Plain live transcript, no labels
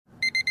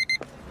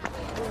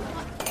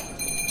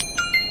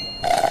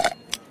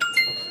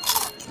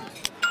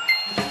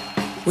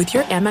With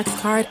your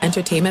Amex card,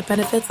 entertainment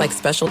benefits like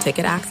special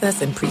ticket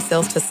access and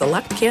pre-sales to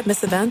select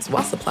can't-miss events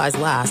while supplies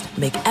last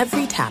make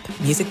every tap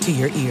music to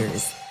your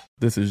ears.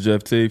 This is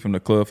Jeff T. from the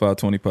Club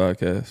 520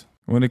 podcast.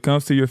 When it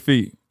comes to your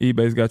feet,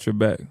 eBay's got your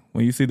back.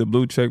 When you see the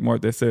blue check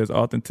mark that says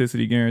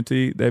authenticity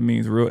guaranteed, that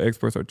means real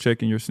experts are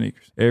checking your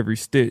sneakers. Every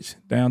stitch,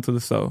 down to the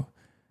sole.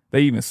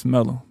 They even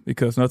smell them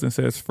because nothing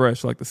says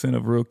fresh like the scent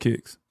of real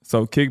kicks.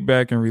 So kick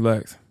back and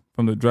relax.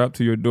 From the drop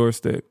to your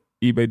doorstep,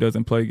 eBay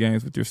doesn't play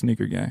games with your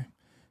sneaker game.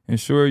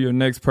 Ensure your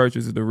next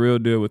purchase is the real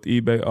deal with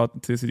eBay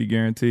Authenticity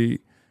Guaranteed.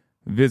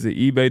 Visit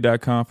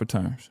ebay.com for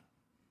terms.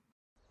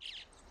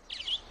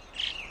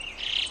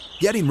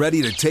 Getting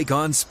ready to take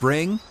on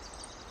spring?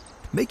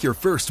 Make your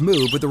first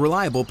move with the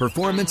reliable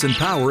performance and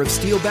power of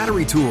Steel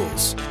battery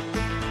tools.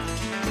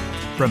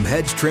 From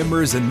hedge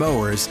trimmers and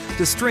mowers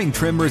to string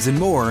trimmers and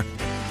more,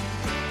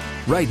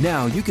 right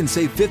now you can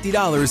save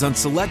 $50 on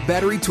select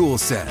battery tool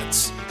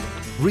sets.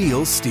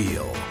 Real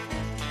Steel.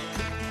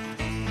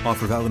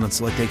 Offer valid on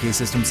select AK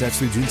system sets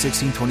through June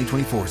 16,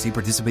 2024. See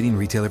participating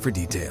retailer for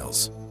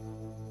details.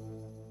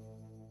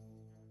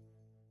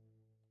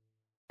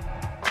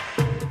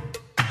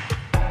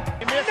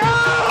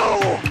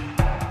 No!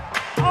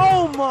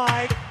 Oh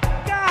my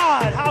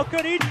God! How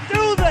could he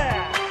do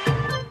that?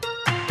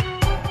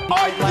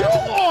 Are you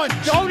on?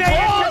 Don't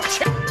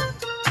answer.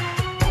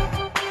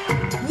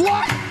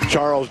 What?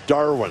 Charles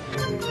Darwin.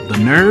 The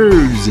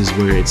nerves is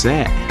where it's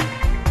at.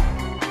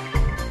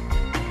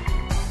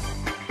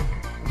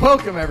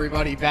 Welcome,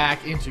 everybody,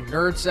 back into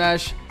Nerd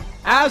Sesh.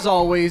 As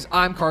always,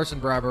 I'm Carson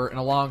Breber, and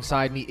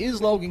alongside me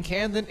is Logan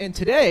Camden, and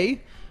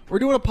today we're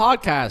doing a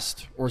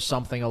podcast or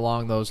something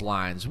along those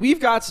lines.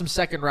 We've got some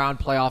second-round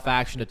playoff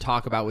action to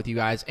talk about with you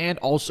guys and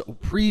also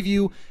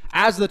preview.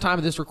 As of the time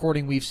of this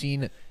recording, we've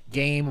seen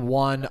Game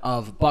 1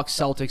 of Bucks,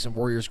 Celtics, and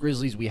Warriors,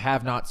 Grizzlies. We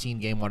have not seen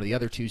Game 1 of the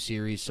other two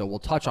series, so we'll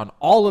touch on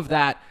all of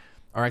that,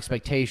 our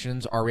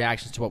expectations, our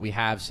reactions to what we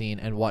have seen,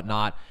 and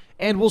whatnot.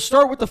 And we'll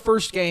start with the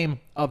first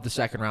game of the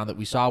second round that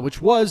we saw,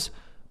 which was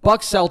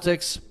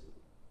Bucks-Celtics.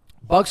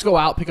 Bucks go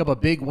out, pick up a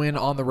big win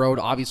on the road,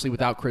 obviously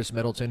without Chris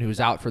Middleton, who's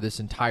out for this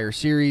entire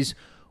series.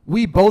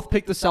 We both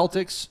picked the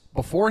Celtics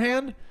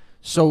beforehand.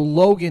 So,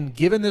 Logan,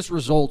 given this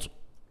result,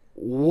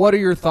 what are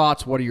your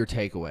thoughts? What are your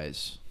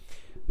takeaways?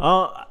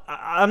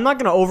 I'm not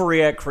going to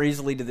overreact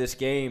crazily to this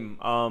game,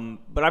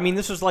 but I mean,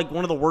 this was like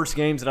one of the worst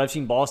games that I've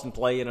seen Boston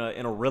play in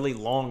a really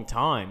long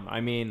time.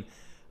 I mean,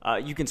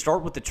 you can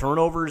start with the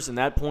turnovers and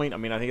that point. I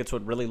mean, I think it's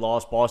what really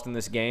lost Boston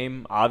this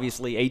game.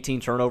 Obviously,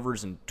 18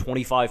 turnovers and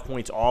 25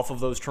 points off of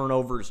those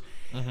turnovers.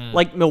 Mm-hmm.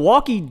 Like,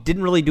 Milwaukee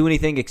didn't really do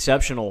anything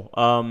exceptional.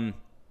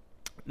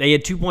 They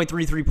had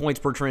 2.33 points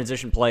per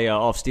transition play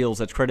off steals.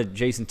 That's credit to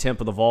Jason Timp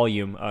of The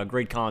Volume.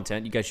 Great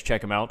content. You guys should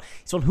check him out.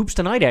 He's on Hoops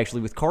Tonight, actually,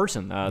 with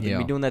Carson. They'll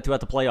be doing that throughout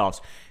the playoffs.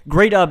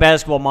 Great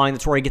basketball mind.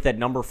 That's where I get that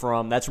number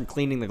from. That's from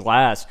Cleaning the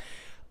Glass.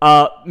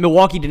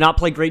 Milwaukee did not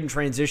play great in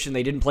transition.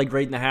 They didn't play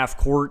great in the half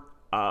court.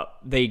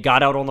 They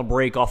got out on the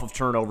break off of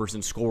turnovers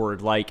and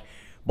scored. Like,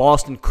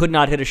 Boston could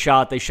not hit a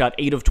shot. They shot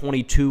 8 of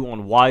 22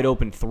 on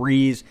wide-open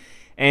threes.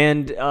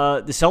 And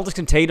the Celtics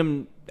and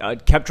Tatum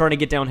kept trying to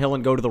get downhill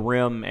and go to the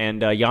rim,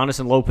 and Giannis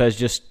and Lopez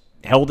just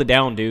held it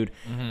down, dude.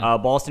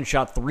 Mm-hmm. Boston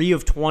shot 3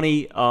 of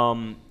 20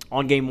 on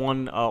Game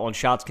 1 on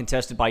shots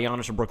contested by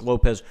Giannis or Brook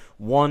Lopez,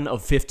 1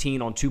 of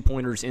 15 on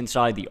two-pointers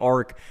inside the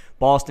arc.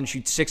 Boston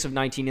shoots 6 of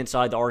 19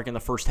 inside the arc in the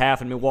first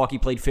half, and Milwaukee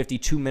played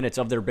 52 minutes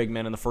of their big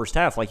men in the first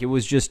half. Like, it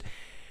was just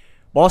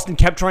Boston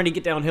kept trying to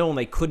get downhill, and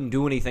they couldn't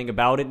do anything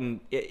about it, and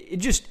it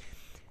just –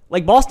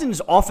 like,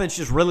 Boston's offense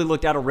just really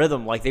looked out of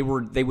rhythm. Like, they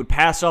would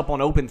pass up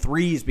on open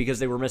threes because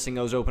they were missing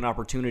those open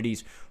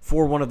opportunities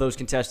for one of those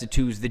contested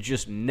twos that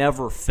just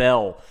never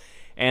fell.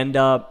 And,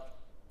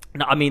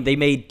 I mean, they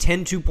made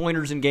 10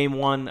 two-pointers in Game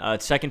 1,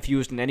 second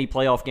fewest in any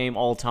playoff game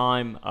all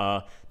time.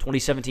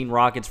 2017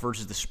 Rockets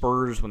versus the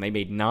Spurs when they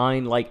made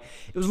 9. Like,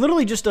 it was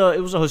literally just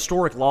it was a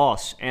historic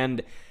loss.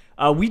 And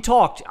we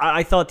talked.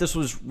 I thought this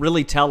was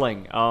really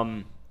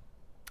telling.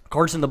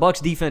 Carson, the Bucks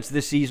defense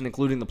this season,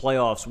 including the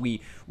playoffs, we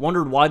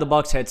wondered why the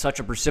Bucks had such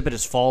a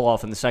precipitous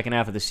fall-off in the second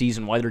half of the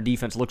season, why their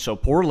defense looked so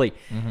poorly.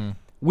 Mm-hmm.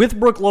 With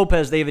Brook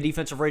Lopez, they have a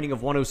defensive rating of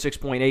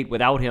 106.8.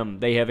 Without him,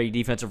 they have a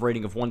defensive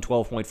rating of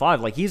 112.5.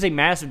 Like, he's a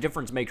massive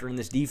difference maker in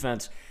this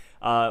defense,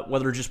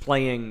 whether just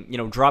playing,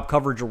 drop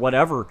coverage or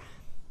whatever.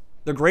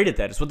 They're great at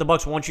that. It's what the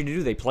Bucks want you to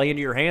do. They play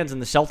into your hands,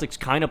 and the Celtics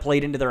kind of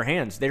played into their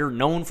hands. They're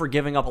known for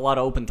giving up a lot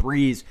of open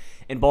threes,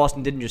 and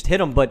Boston didn't just hit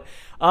them. But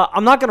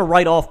I'm not going to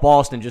write off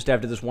Boston just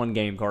after this one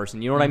game,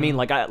 Carson. You know what I mean?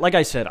 Like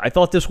I said, I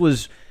thought this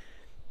was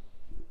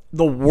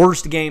the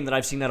worst game that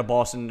I've seen out of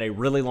Boston in a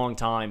really long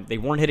time. They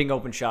weren't hitting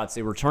open shots.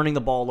 They were turning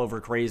the ball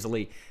over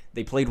crazily.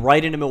 They played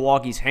right into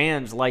Milwaukee's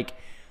hands. Like,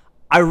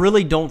 I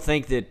really don't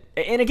think that –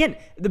 and again,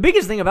 the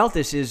biggest thing about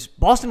this is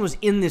Boston was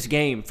in this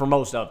game for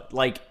most of it.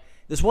 Like,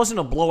 this wasn't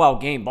a blowout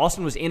game.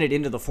 Boston was in it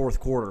into the fourth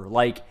quarter,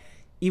 like,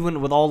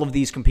 even with all of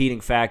these competing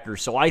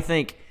factors. So I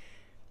think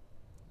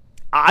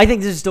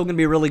this is still going to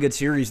be a really good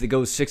series that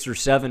goes 6 or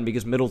 7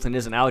 because Middleton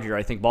isn't out here.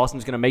 I think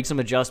Boston's going to make some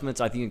adjustments.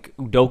 I think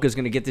Udoka's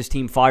going to get this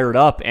team fired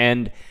up.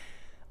 And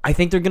I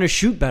think they're going to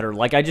shoot better.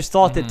 Like, I just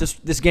thought that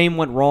this game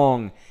went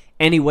wrong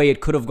any way it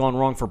could have gone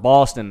wrong for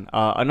Boston.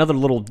 Another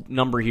little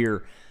number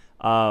here.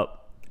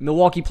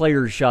 Milwaukee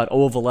players shot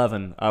 0 of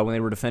 11 when they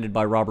were defended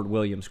by Robert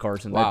Williams,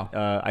 Carson. Wow.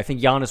 I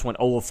think Giannis went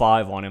 0 of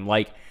 5 on him.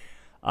 Like,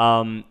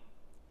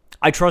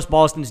 I trust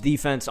Boston's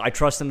defense. I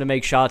trust them to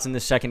make shots in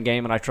this second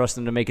game, and I trust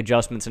them to make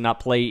adjustments and not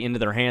play into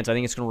their hands. I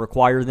think it's going to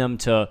require them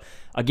to,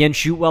 again,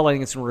 shoot well. I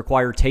think it's going to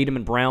require Tatum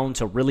and Brown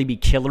to really be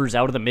killers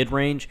out of the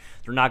mid-range.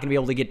 They're not going to be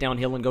able to get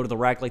downhill and go to the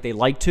rack like they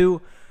like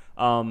to.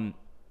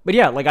 But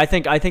yeah, like I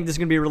think this is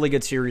going to be a really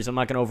good series. I'm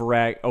not going to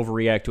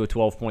overreact to a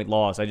 12-point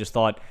loss. I just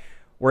thought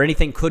where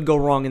anything could go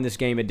wrong in this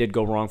game, it did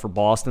go wrong for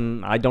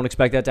Boston. I don't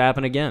expect that to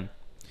happen again.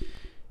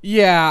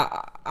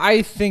 Yeah,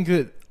 I think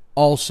that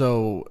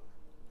also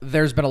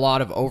there's been a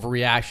lot of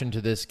overreaction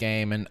to this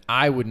game, and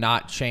I would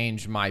not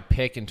change my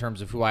pick in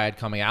terms of who I had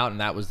coming out, and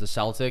that was the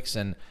Celtics.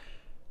 And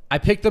I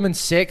picked them in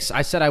 6.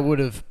 I said I would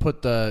have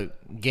put the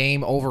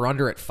game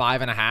over-under at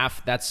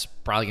 5.5. That's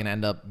probably going to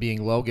end up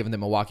being low given that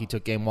Milwaukee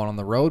took game 1 on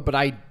the road, but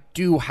I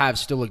do have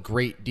still a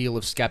great deal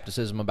of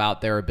skepticism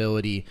about their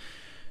ability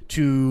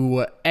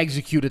to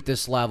execute at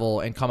this level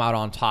and come out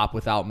on top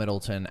without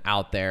Middleton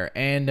out there.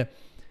 And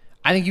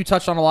I think you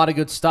touched on a lot of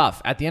good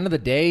stuff. At the end of the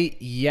day,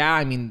 yeah,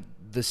 I mean,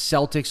 the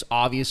Celtics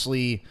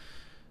obviously,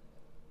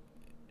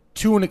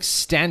 to an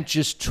extent,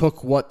 just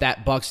took what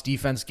that Bucks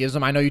defense gives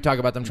them. I know you talk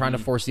about them trying to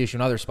force the issue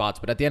in other spots,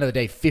 but at the end of the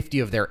day, 50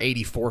 of their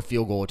 84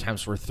 field goal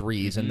attempts were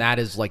threes, and that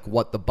is like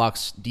what the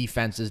Bucks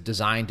defense is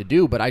designed to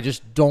do. But I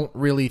just don't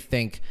really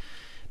think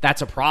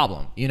that's a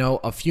problem. You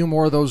know, a few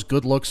more of those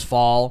good looks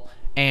fall,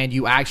 and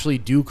you actually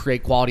do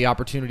create quality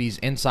opportunities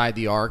inside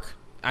the arc.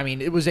 I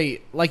mean, it was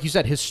a, like you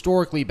said,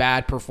 historically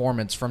bad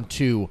performance from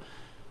 2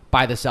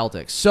 by the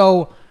Celtics.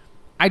 So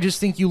I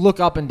just think you look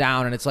up and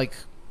down, and it's like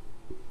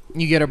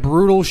you get a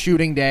brutal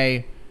shooting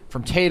day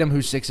from Tatum,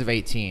 who's 6 of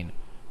 18,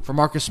 from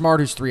Marcus Smart,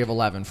 who's 3 of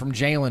 11, from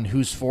Jalen,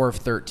 who's 4 of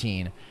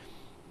 13.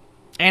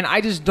 And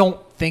I just don't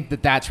think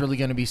that that's really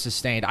going to be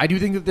sustained. I do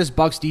think that this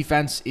Bucks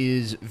defense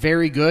is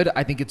very good.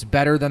 I think it's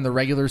better than the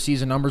regular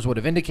season numbers would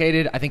have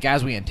indicated. I think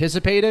as we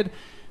anticipated,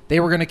 they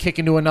were going to kick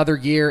into another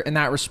gear in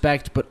that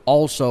respect, but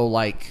also,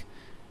 like,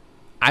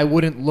 I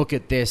wouldn't look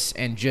at this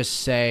and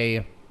just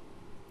say,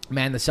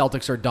 man, the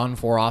Celtics are done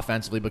for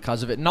offensively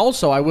because of it. And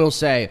also, I will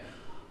say,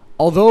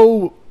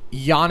 although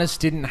Giannis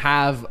didn't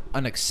have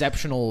an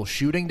exceptional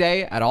shooting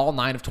day at all,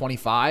 9 of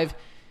 25,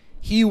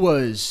 he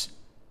was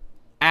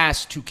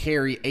asked to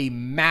carry a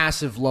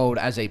massive load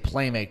as a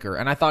playmaker.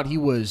 And I thought he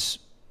was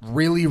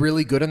really,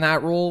 really good in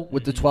that role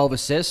with the 12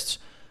 assists.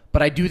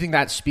 But I do think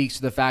that speaks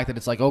to the fact that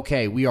it's like,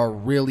 okay, we are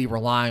really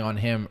relying on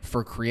him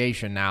for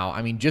creation now.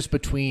 I mean, just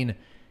between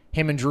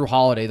him and Drew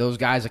Holiday, those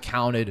guys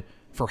accounted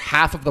for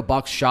half of the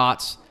Bucks'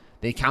 shots.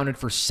 They accounted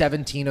for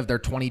 17 of their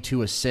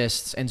 22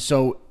 assists. And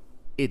so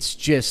it's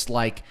just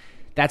like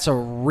that's a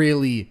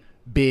really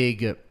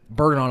big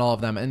burden on all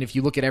of them. And if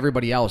you look at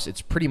everybody else,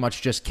 it's pretty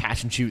much just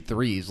catch and shoot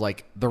threes.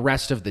 Like the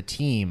rest of the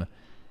team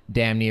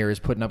damn near is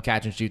putting up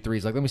catch and shoot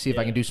threes. Like, let me see if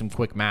I can do some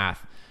quick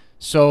math.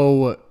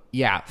 So,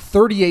 yeah,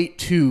 38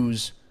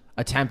 twos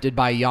attempted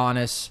by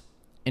Giannis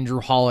and Drew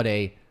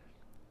Holiday,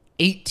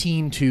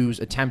 18 twos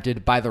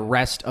attempted by the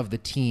rest of the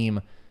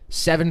team,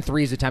 7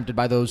 threes attempted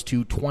by those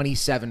two,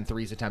 27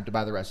 threes attempted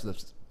by the rest of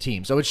the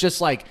team. So it's just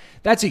like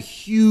that's a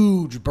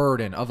huge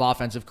burden of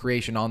offensive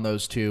creation on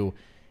those two.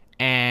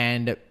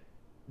 And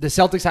the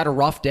Celtics had a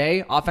rough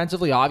day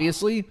offensively,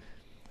 obviously,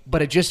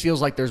 but it just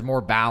feels like there's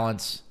more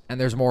balance and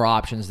there's more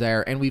options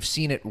there. And we've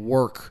seen it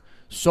work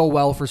so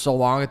well for so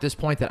long at this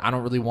point that I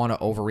don't really want to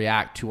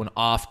overreact to an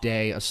off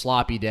day, a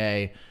sloppy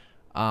day,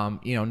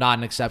 not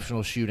an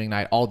exceptional shooting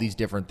night, all these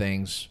different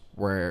things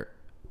where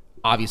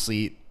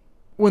obviously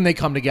when they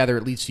come together,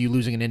 it leads to you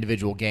losing an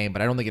individual game,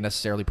 but I don't think it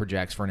necessarily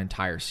projects for an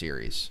entire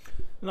series.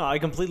 No, I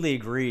completely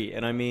agree.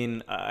 And I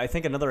mean, I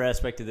think another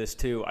aspect of this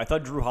too, I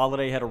thought Drew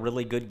Holiday had a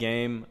really good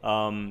game.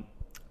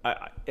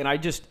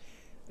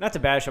 Not to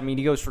bash, I mean,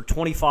 he goes for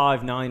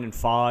 25, 9, and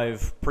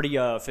 5. Pretty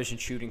efficient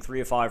shooting,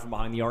 3 of 5 from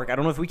behind the arc. I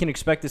don't know if we can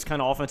expect this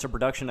kind of offensive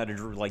production out of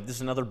Drew. Like, this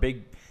is another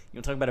big,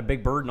 talking about a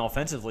big burden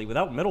offensively.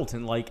 Without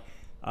Middleton,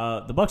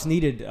 the Bucks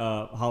needed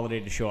Holiday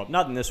to show up.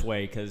 Not in this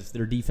way because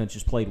their defense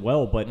just played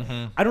well, but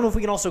I don't know if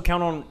we can also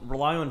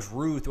rely on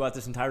Drew throughout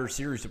this entire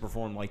series to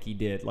perform like he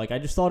did. Like, I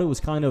just thought it was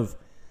kind of,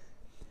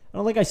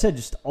 like I said,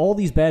 just all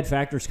these bad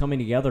factors coming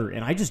together,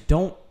 and I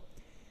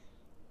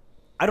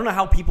don't know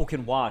how people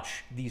can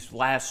watch these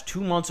last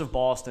 2 months of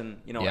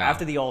Boston,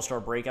 after the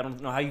All-Star break. I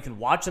don't know how you can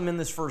watch them in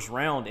this first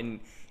round and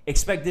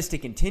expect this to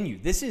continue.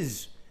 This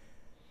is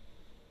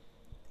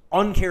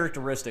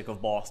uncharacteristic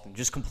of Boston,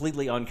 just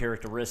completely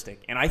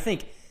uncharacteristic. And I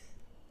think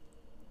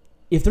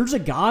if there's a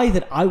guy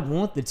that I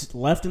want that's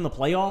left in the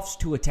playoffs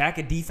to attack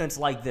a defense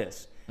like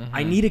this,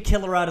 I need a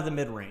killer out of the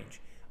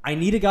mid-range. I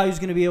need a guy who's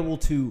going to be able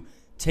to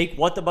take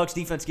what the Bucks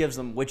defense gives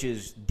them, which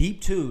is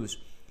deep twos.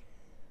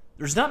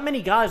 There's not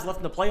many guys left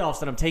in the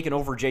playoffs that I'm taking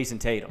over Jason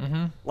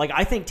Tatum.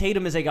 I think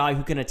Tatum is a guy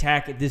who can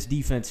attack this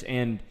defense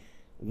and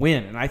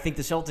win. And I think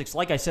the Celtics,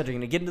 like I said, are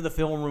going to get into the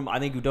film room. I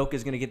think Udoka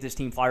is going to get this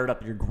team fired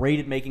up. You're great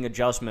at making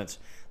adjustments.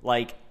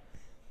 Like,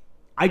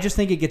 I just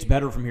think it gets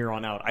better from here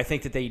on out. I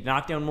think that they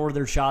knock down more of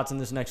their shots in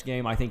this next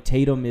game. I think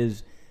Tatum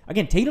is,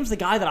 again, Tatum's the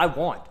guy that I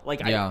want.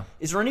 Like,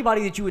 is there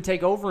anybody that you would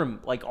take over him,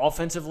 like,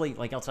 offensively,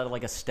 like, outside of,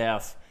 like, a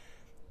Steph,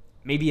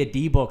 maybe a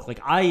D-Book? Like,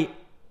 I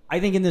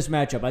think in this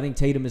matchup, I think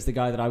Tatum is the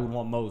guy that I would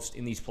want most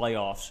in these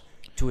playoffs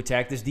to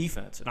attack this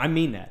defense. And I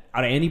mean that.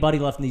 Out of anybody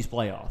left in these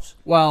playoffs.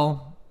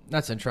 Well,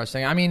 that's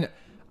interesting. I mean,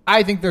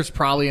 I think there's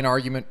probably an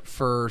argument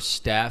for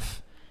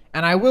Steph.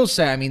 And I will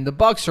say, I mean, the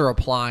Bucks are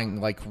applying,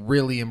 like,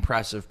 really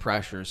impressive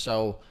pressure.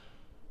 So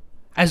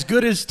as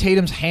good as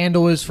Tatum's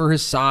handle is for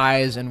his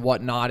size and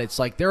whatnot, it's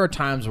like there are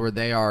times where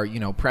they are,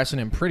 pressing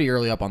him pretty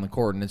early up on the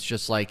court. And it's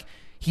just like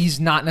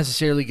he's not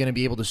necessarily going to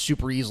be able to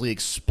super easily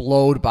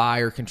explode by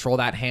or control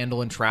that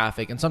handle in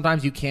traffic. And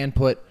sometimes you can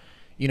put,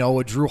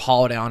 a Drew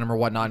Holiday on him or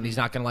whatnot, and he's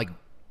not going to, like,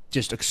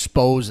 just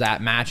expose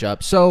that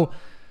matchup. So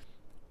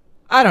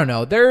I don't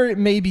know. There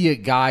may be a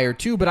guy or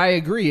two, but I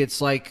agree.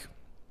 It's like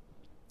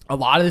a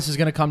lot of this is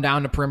going to come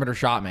down to perimeter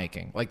shot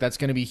making. Like, that's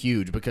going to be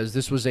huge because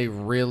this was a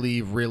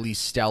really, really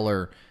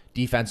stellar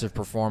defensive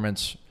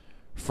performance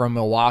from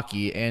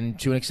Milwaukee. And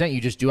to an extent,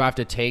 you just do have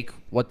to take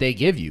what they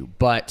give you.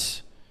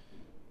 But,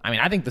 I mean,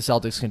 I think the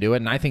Celtics can do it,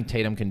 and I think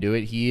Tatum can do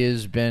it. He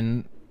has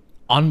been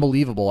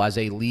unbelievable as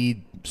a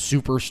lead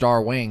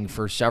superstar wing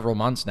for several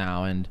months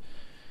now. And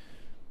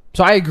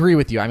so I agree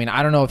with you. I mean,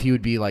 I don't know if he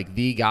would be like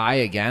the guy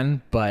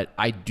again, but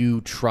I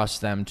do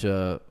trust them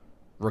to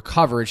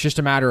recover. It's just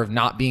a matter of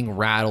not being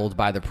rattled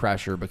by the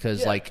pressure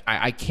because,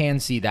 I can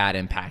see that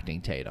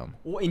impacting Tatum.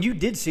 Well, and you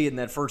did see it in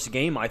that first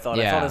game, I thought.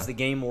 Yeah. I thought as the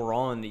game wore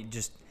on,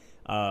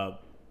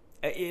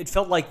 it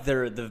felt like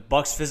the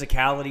Bucks'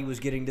 physicality was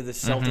getting to the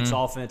Celtics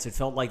offense. It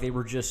felt like they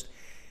were just –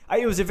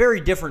 it was a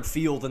very different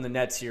feel than the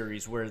Nets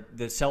series where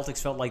the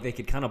Celtics felt like they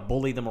could kind of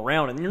bully them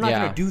around. And you're not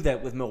going to do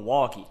that with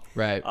Milwaukee.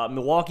 Right.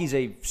 Milwaukee's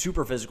a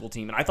super physical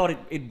team, and I thought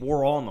it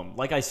wore on them.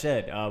 Like I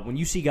said, when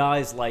you see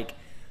guys like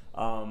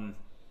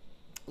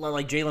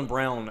Jaylen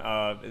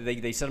Brown,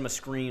 they set him a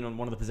screen on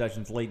one of the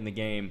possessions late in the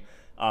game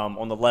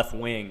on the left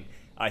wing.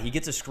 He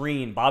gets a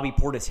screen, Bobby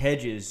Portis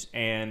hedges,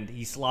 and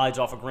he slides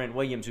off of Grant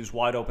Williams, who's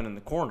wide open in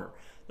the corner.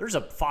 There's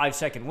a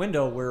 5-second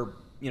window where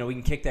he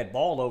can kick that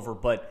ball over,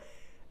 but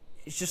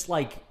it's just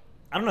like,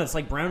 I don't know, it's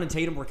like Brown and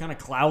Tatum were kind of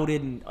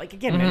clouded. And, like,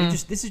 again, man,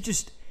 this is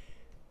just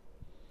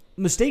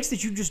mistakes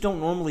that you just don't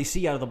normally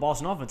see out of the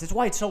Boston offense. It's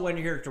why it's so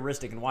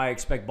uncharacteristic and why I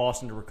expect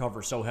Boston to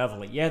recover so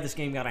heavily. Yeah, this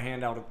game got out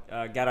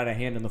of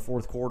hand in the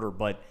fourth quarter,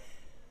 but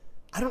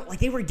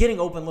they were getting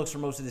open looks for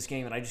most of this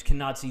game, and I just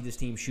cannot see this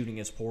team shooting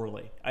as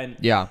poorly. And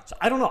so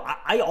I don't know.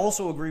 I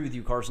also agree with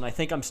you, Carson. I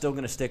think I'm still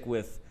going to stick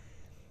with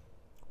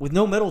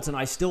no Middleton.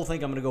 I still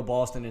think I'm going to go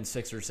Boston in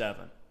 6 or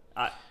 7.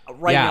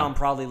 Now I'm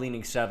probably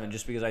leaning 7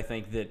 just because I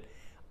think this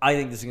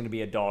is going to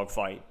be a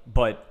dogfight.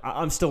 But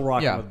I'm still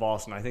rocking with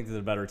Boston. I think they're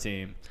the better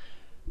team.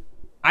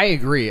 I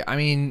agree. I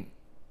mean,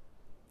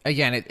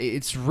 again,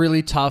 it's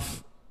really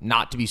tough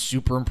not to be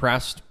super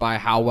impressed by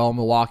how well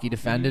Milwaukee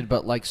defended,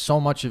 but like so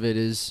much of it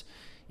is,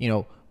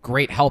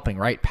 great helping,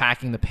 right?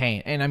 Packing the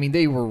paint. And I mean,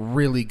 they were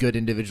really good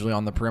individually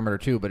on the perimeter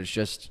too, but it's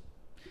just,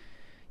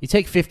 you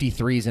take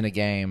 53s in a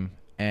game.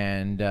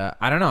 And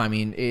I don't know. I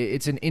mean,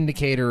 it's an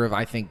indicator of,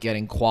 I think,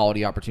 getting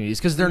quality opportunities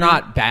because they're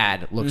not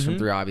bad looks from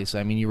three,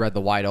 obviously. I mean, you read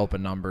the wide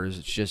open numbers.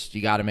 It's just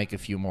you got to make a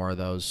few more of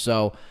those.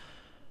 So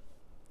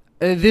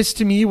this,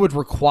 to me, would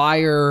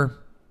require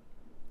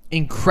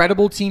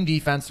incredible team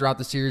defense throughout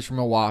the series from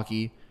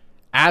Milwaukee,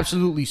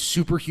 absolutely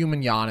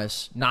superhuman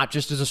Giannis, not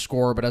just as a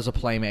scorer but as a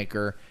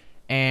playmaker,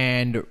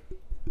 and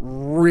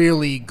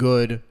really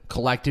good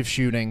collective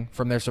shooting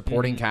from their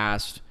supporting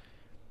cast.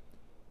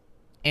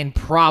 And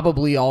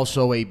probably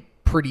also a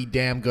pretty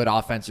damn good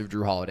offensive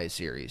Drew Holiday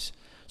series.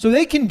 So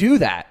they can do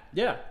that.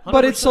 Yeah, 100%.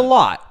 But it's a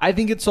lot. I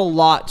think it's a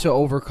lot to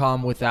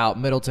overcome without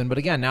Middleton. But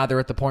again, now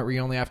they're at the point where you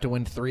only have to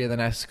win 3 of the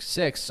next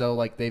 6. So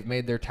like they've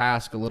made their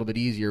task a little bit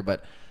easier.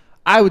 But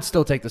I would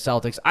still take the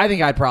Celtics. I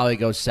think I'd probably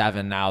go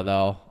 7 now,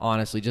 though,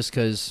 honestly, just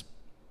because,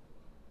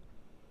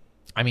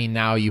 I mean,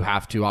 now you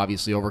have to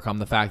obviously overcome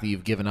the fact that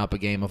you've given up a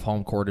game of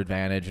home court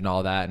advantage and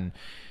all that. And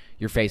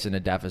you're facing a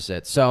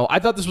deficit. So I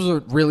thought this was a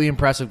really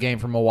impressive game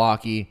from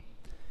Milwaukee.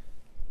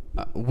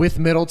 With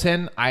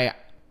Middleton, I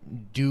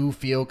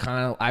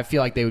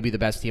feel like they would be the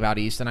best team out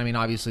east. And I mean,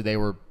 obviously they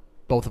were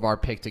both of our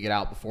pick to get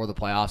out before the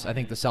playoffs. I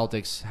think the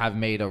Celtics have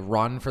made a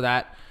run for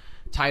that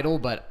title,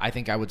 but I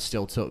think I would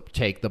still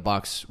take the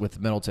Bucks with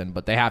Middleton.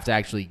 But they have to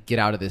actually get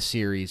out of this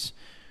series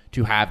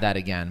to have that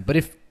again. But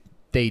if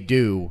they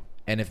do,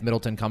 and if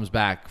Middleton comes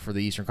back for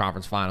the Eastern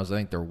Conference Finals, I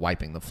think they're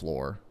wiping the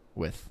floor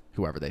with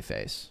whoever they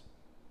face.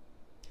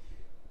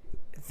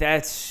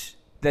 That's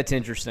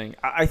interesting.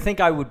 I think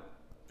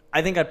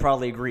I'd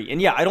probably agree. And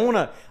yeah, I don't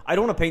want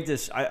to paint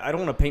this. I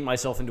don't want to paint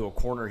myself into a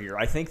corner here.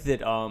 I think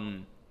that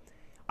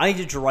I think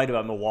that you're right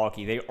about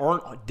Milwaukee. They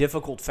aren't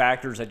difficult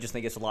factors. I just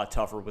think it's a lot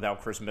tougher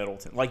without Chris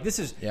Middleton. Like this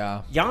is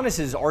Giannis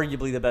is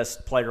arguably the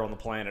best player on the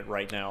planet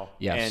right now.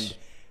 Yes. And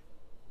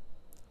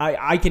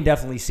I can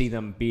definitely see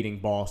them beating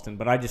Boston,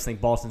 but I just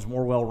think Boston's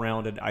more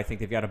well-rounded. I think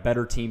they've got a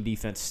better team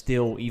defense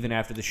still, even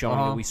after the showing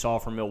that we saw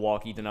from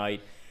Milwaukee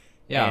tonight.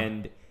 Yeah.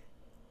 And,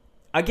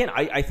 again,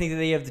 I think that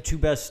they have the two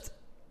best,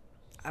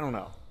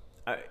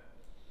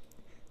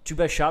 two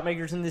best shot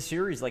makers in this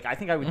series. Like, I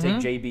think I would take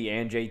JB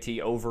and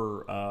JT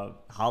over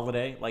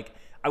Holiday. Like,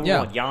 I would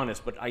want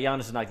Giannis, but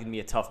Giannis is not going to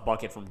be a tough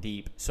bucket from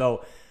deep.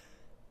 So,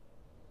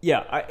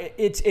 yeah,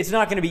 it's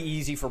not going to be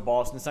easy for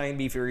Boston. It's not going to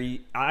be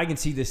very. I can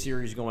see this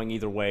series going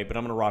either way, but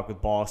I'm going to rock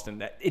with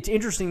Boston. It's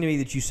interesting to me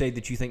that you say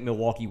that you think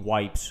Milwaukee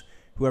wipes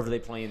whoever they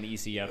play in the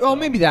ECF. Well,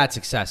 maybe that's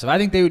excessive. I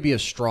think they would be a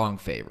strong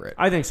favorite.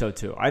 I think so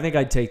too. I think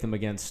I'd take them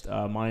against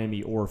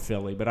Miami or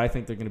Philly, but I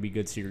think they're going to be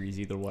good series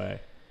either way.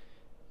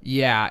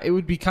 Yeah, it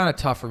would be kind of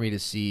tough for me to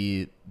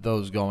see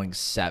those going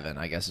 7,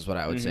 I guess is what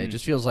I would say. It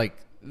just feels like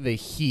the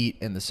Heat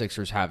and the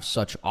Sixers have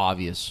such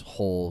obvious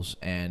holes,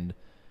 and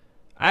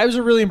it was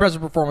a really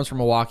impressive performance from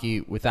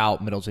Milwaukee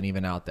without Middleton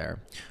even out there.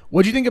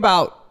 What do you think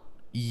about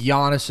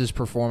Giannis's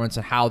performance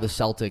and how the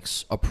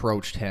Celtics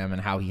approached him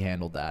and how he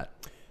handled that?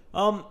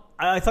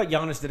 I thought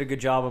Giannis did a good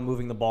job of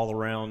moving the ball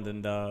around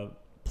and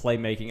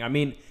playmaking. I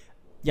mean,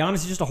 Giannis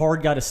is just a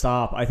hard guy to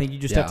stop. I think you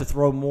just have to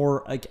throw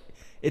more. Like,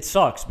 it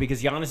sucks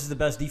because Giannis is the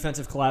best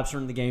defensive collapser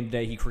in the game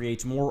today. He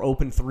creates more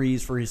open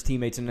threes for his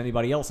teammates than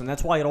anybody else, and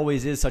that's why it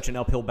always is such an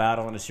uphill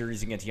battle in a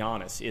series against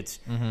Giannis. It's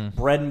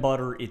bread and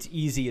butter. It's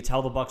easy. It's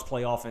how the Bucks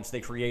play offense.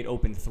 They create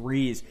open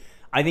threes.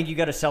 I think you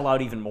got to sell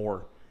out even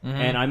more.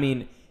 And, I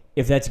mean,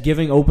 if that's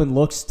giving open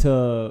looks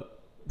to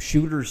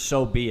shooters,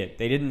 so be it.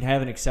 They didn't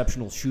have an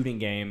exceptional shooting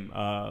game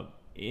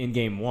in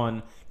Game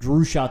 1.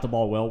 Drew shot the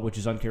ball well, which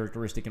is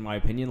uncharacteristic in my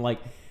opinion. Like,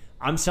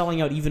 I'm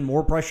selling out even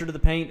more pressure to the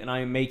paint, and I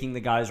am making the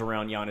guys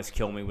around Giannis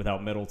kill me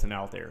without Middleton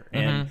out there.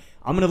 And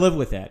I'm going to live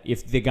with that.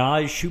 If the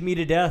guys shoot me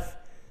to death,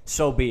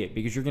 so be it,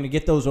 because you're going to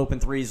get those open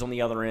threes on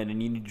the other end,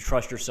 and you need to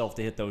trust yourself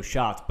to hit those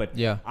shots. But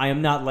I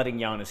am not letting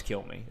Giannis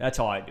kill me. That's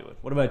how I do it.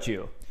 What about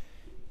you?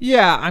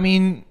 Yeah, I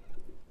mean,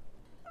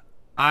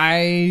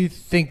 I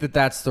think that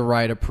that's the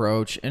right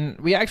approach. And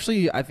we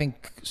actually, I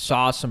think,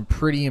 saw some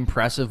pretty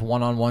impressive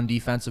one-on-one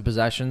defensive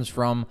possessions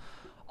from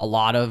a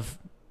lot of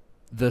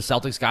the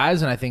Celtics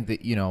guys, and I think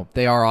that, you know,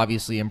 they are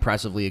obviously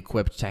impressively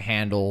equipped to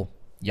handle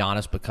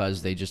Giannis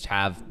because they just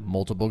have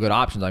multiple good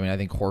options. I mean, I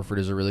think Horford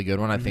is a really good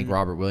one. I think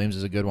Robert Williams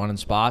is a good one in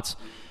spots,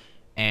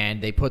 and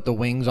they put the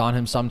wings on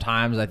him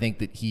sometimes. I think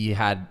that he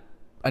had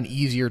an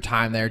easier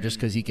time there just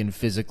because he can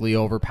physically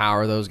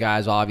overpower those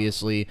guys,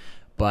 obviously.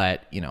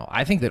 But, you know,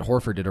 I think that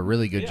Horford did a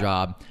really good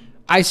job.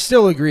 I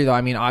still agree, though. I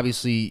mean,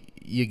 obviously,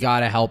 you got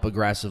to help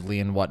aggressively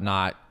and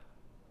whatnot.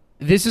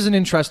 This is an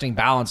interesting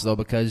balance, though,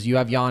 because you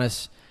have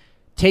Giannis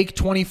take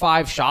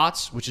 25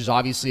 shots, which is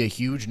obviously a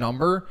huge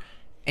number,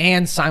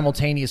 and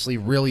simultaneously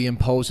really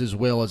impose his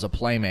will as a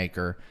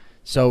playmaker.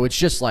 So it's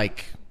just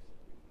like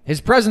his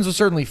presence was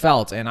certainly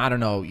felt, and I don't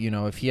know, you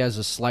know, if he has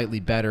a slightly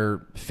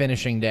better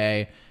finishing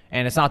day,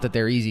 and it's not that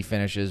they're easy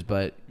finishes,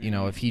 but, you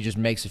know, if he just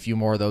makes a few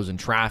more of those in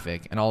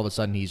traffic, and all of a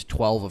sudden he's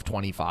 12 of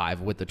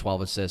 25 with the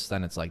 12 assists,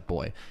 then it's like,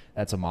 boy,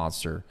 that's a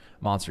monster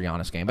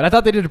Giannis game. But I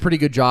thought they did a pretty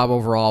good job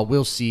overall.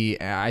 We'll see.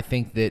 I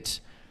think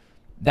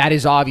that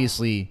is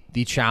obviously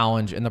the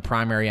challenge and the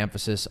primary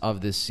emphasis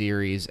of this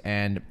series.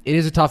 And it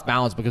is a tough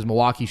balance because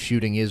Milwaukee's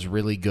shooting is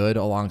really good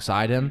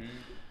alongside him.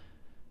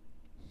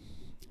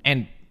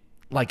 And,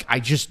 like,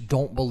 I just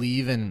don't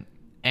believe in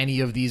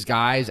any of these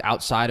guys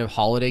outside of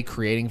Holiday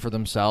creating for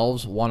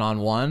themselves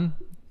one-on-one.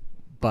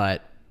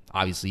 But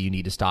obviously you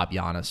need to stop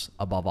Giannis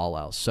above all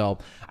else. So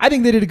I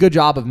think they did a good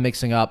job of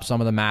mixing up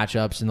some of the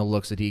matchups and the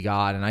looks that he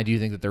got. And I do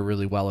think that they're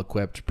really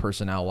well-equipped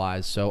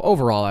personnel-wise. So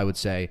overall, I would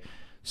say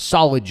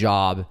solid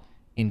job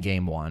in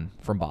Game 1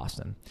 from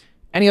Boston.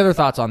 Any other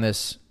thoughts on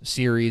this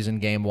series in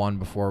Game 1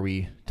 before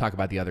we talk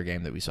about the other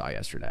game that we saw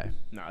yesterday?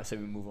 No, I say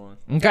we move on.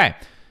 Okay.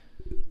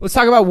 Let's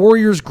talk about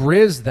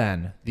Warriors-Grizz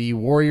then. The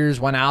Warriors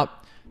went out,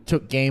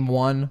 took Game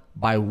 1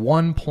 by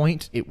 1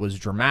 point. It was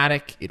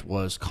dramatic. It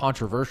was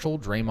controversial.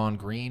 Draymond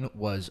Green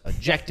was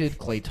ejected.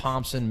 Klay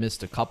Thompson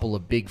missed a couple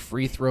of big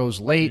free throws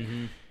late.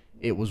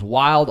 It was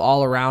wild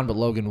all around. But,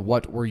 Logan,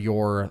 what were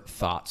your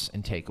thoughts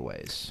and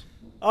takeaways?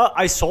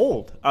 I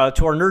sold to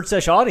our Nerd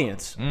Sesh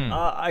audience.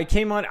 I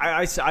came on.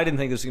 I didn't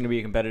think this was going to be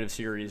a competitive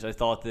series. I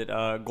thought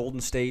that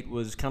Golden State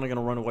was kind of going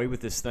to run away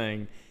with this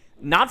thing.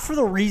 Not for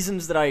the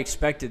reasons that I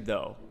expected,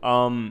 though.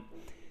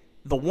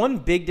 The one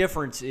big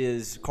difference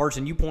is,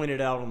 Carson, you pointed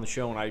out on the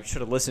show, and I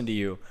should have listened to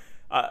you.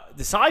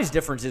 The size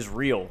difference is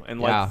real, and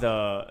like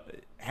the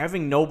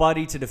having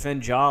nobody to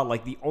defend Ja,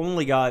 like the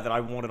only guy that I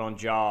wanted on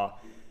Ja.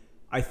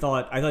 I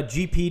thought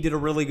GP did a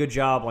really good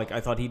job. Like,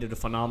 I thought he did a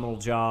phenomenal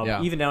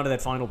job, even down to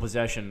that final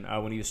possession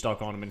when he was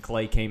stuck on him and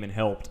Klay came and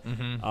helped.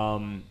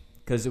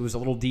 Because it was a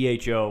little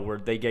DHO where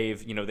they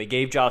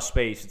gave Ja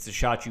space. It's the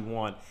shot you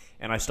want,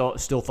 and I still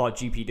thought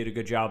GP did a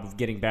good job of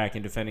getting back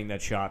and defending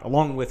that shot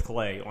along with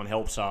Klay on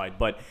help side.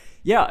 But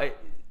yeah,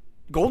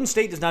 Golden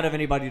State does not have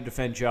anybody to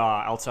defend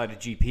Ja outside of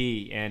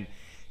GP, and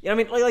Yeah, I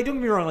mean, like don't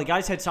get me wrong. Like,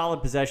 guys had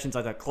solid possessions.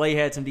 I thought Clay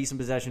had some decent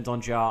possessions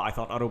on Ja. I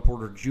thought Otto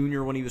Porter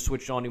Jr., when he was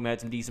switched on to him, had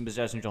some decent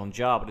possessions on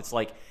Ja. But it's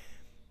like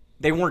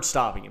they weren't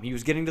stopping him. He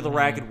was getting to the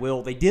rack at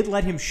will. They did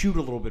let him shoot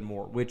a little bit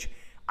more, which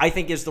I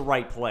think is the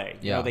right play.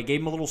 Yeah. You know, they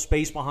gave him a little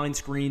space behind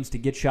screens to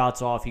get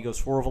shots off. He goes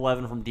 4 of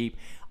 11 from deep.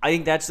 I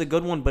think that's the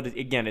good one. But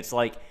again, it's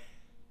like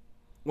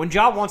when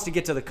Ja wants to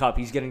get to the cup,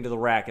 he's getting to the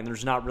rack, and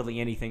there's not really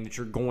anything that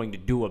you're going to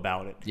do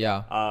about it.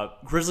 Yeah.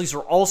 Grizzlies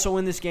are also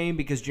in this game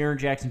because Jaren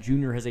Jackson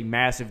Jr. has a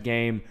massive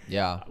game.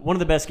 Yeah. One of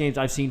the best games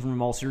I've seen from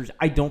him all series.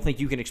 I don't think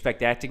you can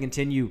expect that to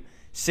continue.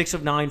 6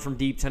 of 9 from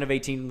deep, 10 of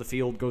 18 from the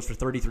field, goes for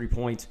 33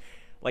 points.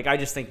 Like, I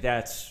just think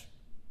that's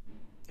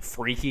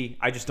freaky.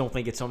 I just don't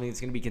think it's something that's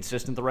going to be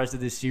consistent the rest of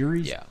this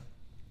series. Yeah.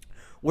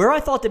 Where I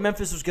thought that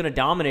Memphis was going to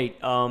dominate,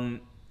 and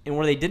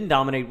where they didn't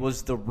dominate,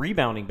 was the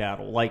rebounding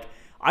battle. Like,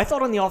 I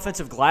thought on the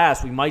offensive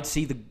glass we might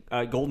see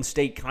the Golden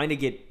State kind of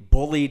get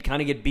bullied,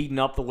 kind of get beaten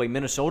up the way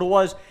Minnesota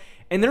was.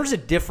 And there's a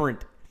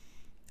different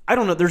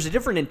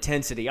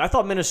intensity. I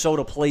thought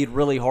Minnesota played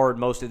really hard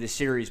most of this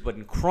series, but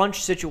in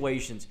crunch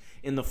situations,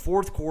 in the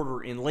fourth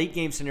quarter, in late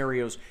game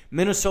scenarios,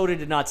 Minnesota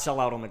did not sell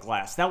out on the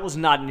glass. That was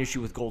not an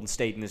issue with Golden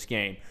State in this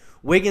game.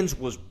 Wiggins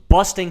was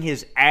busting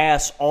his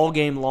ass all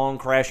game long,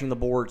 crashing the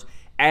boards,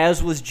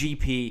 as was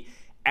GP,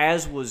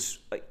 as was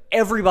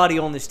everybody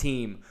on this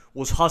team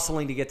was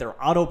hustling to get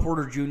their Otto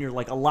Porter Jr.,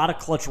 like a lot of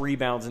clutch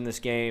rebounds in this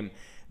game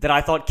that I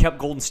thought kept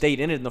Golden State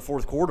in it in the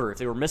fourth quarter. If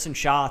they were missing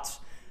shots,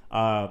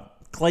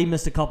 Clay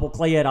missed a couple.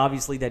 Clay had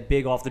obviously that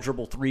big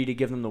off-the-dribble three to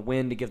give them the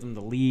win, to give them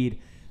the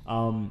lead.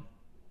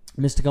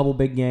 Missed a couple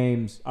big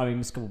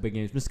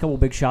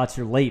shots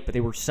here late, but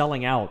they were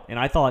selling out. And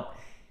I thought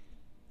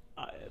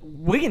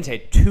Wiggins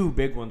had 2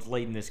 big ones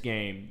late in this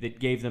game that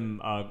gave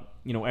them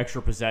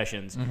extra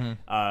possessions.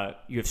 Mm-hmm.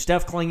 You have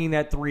Steph clanging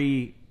that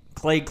 3,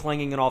 Clay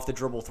clanging an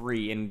off-the-dribble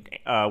 3, and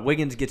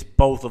Wiggins gets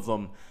both of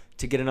them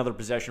to get another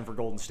possession for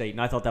Golden State,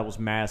 and I thought that was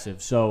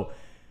massive. So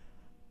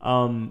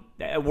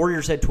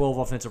Warriors had 12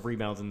 offensive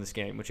rebounds in this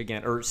game,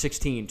 or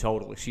 16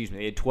 total,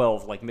 They had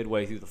 12 like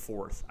midway through the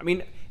fourth. I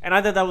mean, and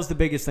I thought that was the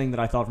biggest thing that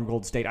I thought from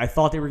Golden State. I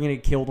thought they were going to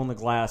get killed on the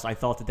glass. I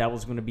thought that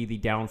was going to be the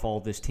downfall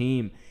of this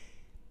team.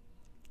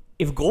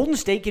 If Golden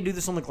State can do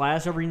this on the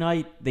glass every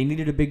night, they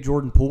needed a big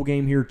Jordan Poole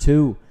game here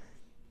too.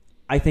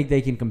 I think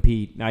they can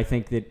compete, and I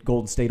think that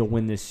Golden State will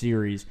win this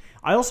series.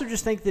 I also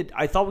just think that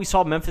I thought we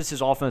saw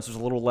Memphis' offense was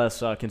a little less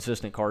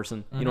consistent,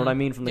 Carson. You know what I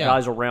mean? From the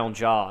guys around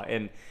Ja.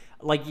 And,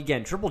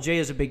 again, Triple J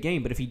is a big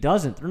game, but if he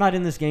doesn't, they're not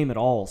in this game at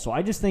all. So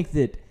I just think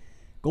that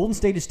Golden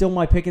State is still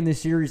my pick in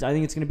this series. I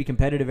think it's going to be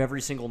competitive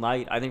every single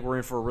night. I think we're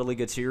in for a really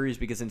good series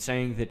because in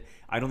saying that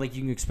I don't think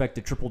you can expect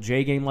a Triple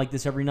J game like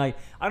this every night,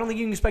 I don't think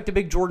you can expect a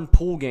big Jordan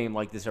Poole game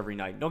like this every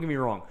night. Don't get me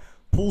wrong.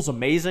 Poole's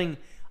amazing.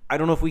 I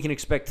don't know if we can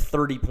expect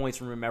 30 points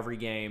from him every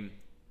game.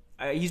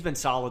 He's been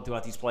solid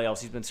throughout these playoffs.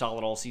 He's been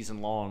solid all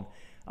season long.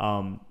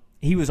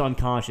 He was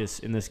unconscious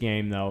in this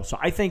game, though. So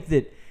I think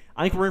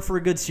we're in for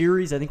a good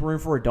series. I think we're in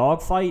for a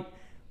dogfight.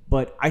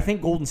 But I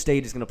think Golden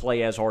State is going to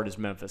play as hard as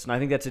Memphis. And I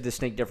think that's a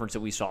distinct difference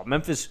that we saw.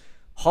 Memphis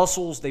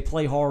hustles. They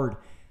play hard.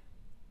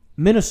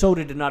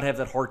 Minnesota did not have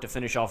that heart to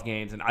finish off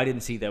games, and I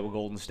didn't see that with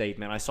Golden State,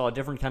 man. I saw a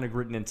different kind of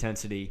grit and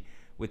intensity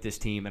with this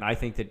team, and I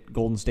think that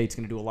Golden State's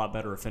going to do a lot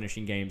better at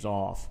finishing games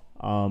off.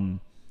 So,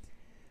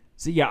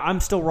 yeah, I'm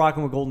still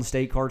rocking with Golden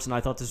State, Carson. I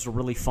thought this was a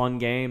really fun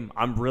game.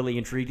 I'm really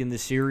intrigued in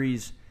this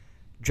series.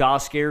 Ja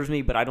scares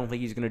me, but I don't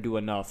think he's going to do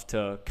enough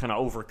to kind of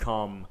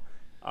overcome.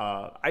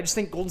 I just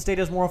think Golden State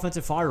has more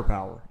offensive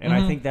firepower, and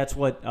I think that's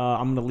what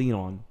I'm going to lean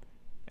on.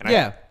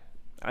 And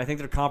I think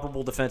they're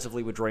comparable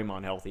defensively with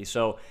Draymond healthy.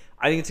 So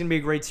I think it's going to be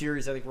a great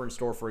series. I think we're in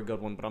store for a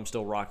good one, but I'm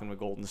still rocking with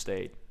Golden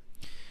State.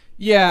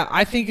 Yeah,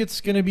 I think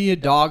it's going to be a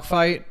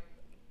dogfight.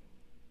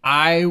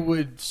 I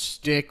would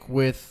stick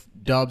with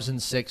Dubs in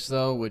 6,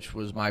 though, which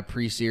was my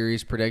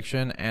pre-series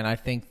prediction, and I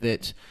think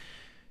that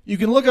you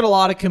can look at a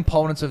lot of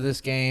components of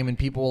this game, and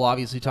people will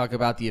obviously talk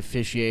about the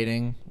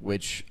officiating,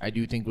 which I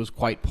do think was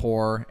quite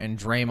poor, and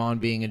Draymond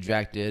being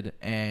ejected,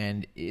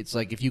 and it's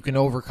like if you can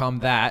overcome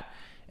that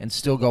and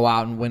still go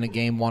out and win a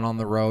game 1 on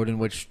the road in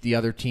which the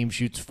other team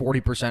shoots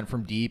 40%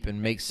 from deep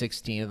and makes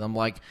 16 of them,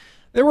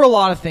 there were a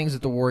lot of things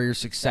that the Warriors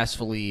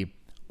successfully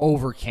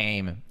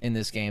overcame in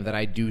this game that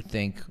I do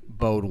think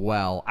bode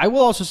well. I will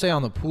also say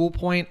on the Poole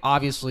point,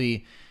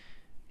 obviously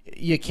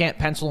you can't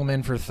pencil him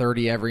in for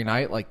 30 every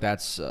night.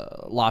 That's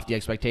lofty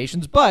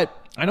expectations. But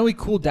I know he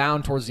cooled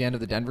down towards the end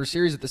of the Denver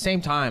series. At the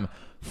same time,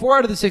 4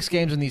 out of the 6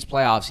 games in these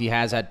playoffs, he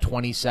has had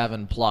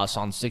 27-plus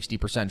on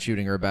 60%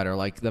 shooting or better.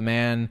 The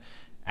man,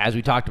 as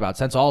we talked about,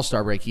 since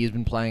All-Star break, he has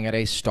been playing at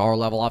a star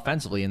level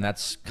offensively, and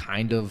that's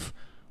kind of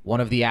one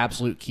of the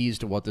absolute keys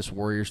to what this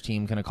Warriors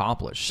team can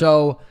accomplish.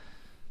 So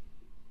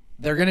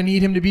they're going to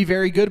need him to be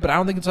very good, but I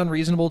don't think it's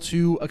unreasonable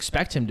to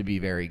expect him to be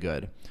very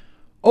good.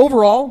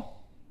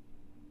 Overall,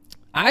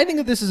 I think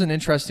that this is an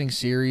interesting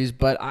series,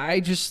 but I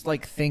just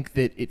think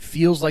that it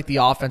feels like the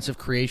offensive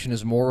creation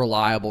is more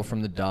reliable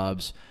from the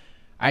Dubs.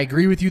 I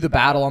agree with you. The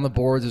battle on the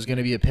boards is going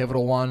to be a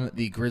pivotal one.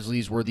 The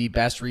Grizzlies were the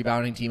best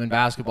rebounding team in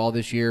basketball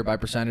this year by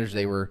percentage.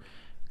 They were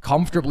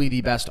comfortably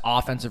the best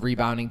offensive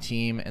rebounding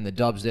team, and the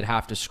Dubs did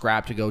have to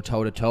scrap to go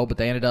toe-to-toe, but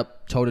they ended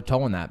up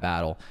toe-to-toe in that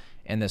battle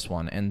in this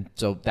one, and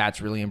so that's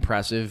really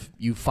impressive.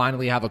 You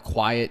finally have a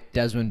quiet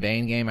Desmond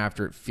Bane game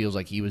after it feels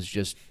like he was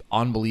just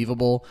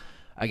unbelievable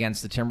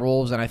against the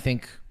Timberwolves, and I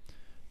think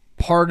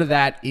part of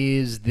that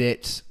is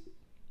that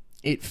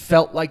it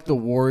felt like the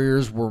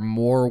Warriors were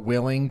more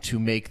willing to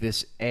make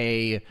this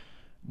a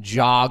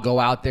Ja go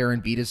out there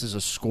and beat us as a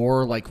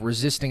scorer, like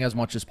resisting as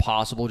much as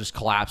possible, just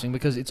collapsing,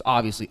 because it's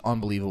obviously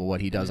unbelievable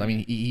what he does. I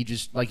mean, he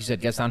just, like you said,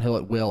 gets downhill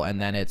at will,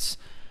 and then it's,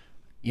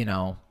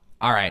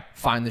 all right,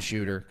 find the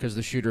shooter, because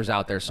the shooter's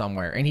out there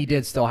somewhere. And he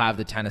did still have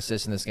the 10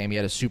 assists in this game. He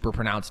had a super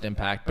pronounced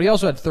impact, but he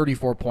also had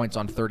 34 points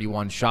on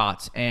 31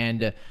 shots,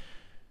 and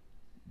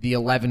the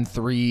 11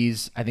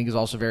 threes, I think, is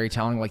also very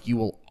telling. Like, you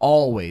will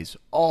always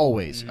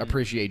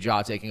appreciate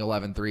Ja taking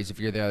 11 threes if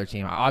you're the other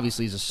team.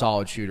 Obviously, he's a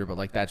solid shooter, but,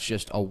 like, that's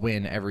just a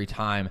win every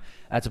time.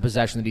 That's a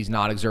possession that he's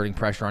not exerting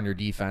pressure on your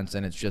defense,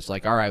 and it's just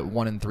like, all right,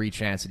 1 in 3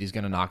 chance that he's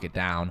going to knock it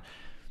down.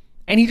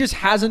 And he just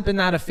hasn't been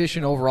that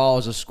efficient overall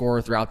as a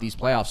scorer throughout these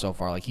playoffs so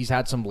far. Like, he's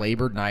had some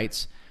labored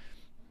nights.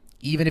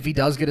 Even if he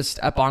does get a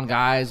step on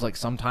guys, like,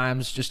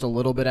 sometimes just a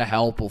little bit of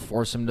help will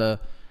force him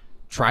to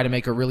try to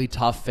make a really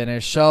tough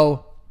finish.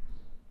 So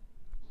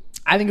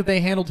I think that they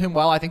handled him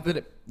well. I think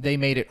that they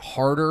made it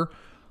harder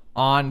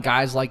on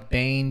guys like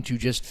Bane to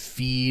just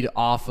feed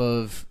off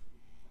of,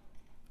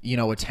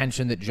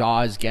 attention that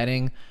Ja is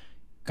getting.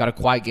 Got a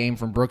quiet game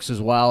from Brooks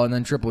as well. And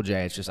then Triple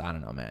J, it's just, I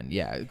don't know, man.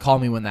 Yeah, call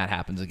me when that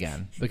happens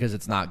again, because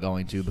it's not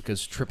going to,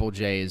 because Triple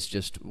J is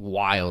just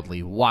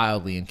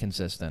wildly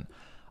inconsistent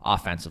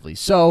offensively.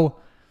 So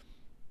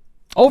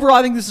overall,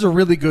 I think this is a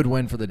really good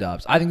win for the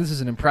Dubs. I think this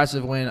is an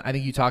impressive win. I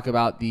think you talk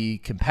about the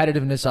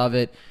competitiveness of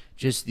it,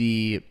 just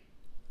the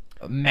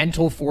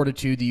mental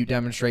fortitude that you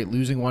demonstrate,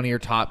 losing one of your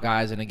top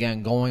guys, and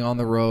again, going on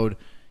the road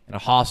in a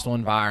hostile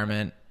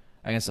environment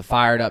against a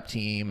fired-up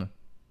team,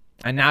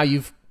 and now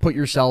you've put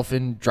yourself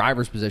in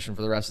driver's position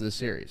for the rest of the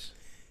series.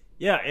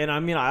 Yeah, and I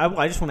mean,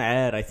 I just want to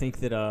add, I think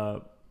that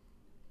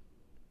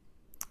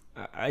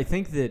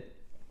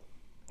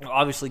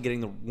obviously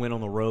getting the win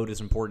on the road is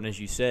important, as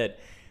you said.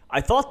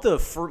 I thought the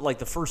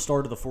first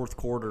start of the fourth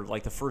quarter,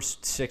 like the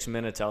first 6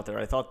 minutes out there,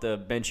 I thought the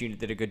bench unit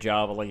did a good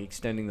job of like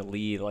extending the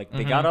lead. Like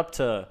they got up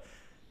to,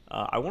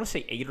 I want to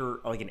say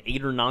an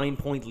 8 or 9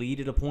 point lead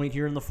at a point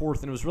here in the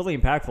fourth, and it was really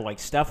impactful. Like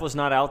Steph was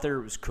not out there;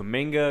 it was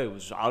Kuminga, it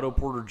was Otto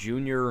Porter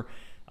Jr.,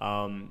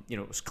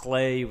 it was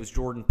Clay, it was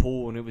Jordan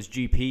Poole, and it was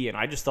GP. And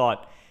I just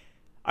thought,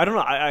 I don't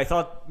know, I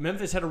thought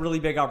Memphis had a really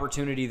big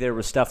opportunity there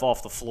with Steph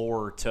off the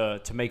floor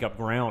to make up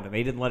ground, and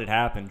they didn't let it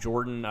happen.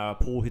 Jordan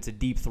Poole hits a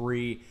deep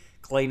three.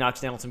 Clay knocks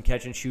down some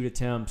catch-and-shoot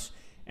attempts,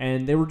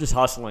 and they were just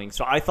hustling.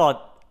 So I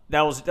thought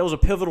that was a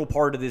pivotal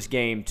part of this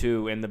game,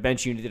 too, and the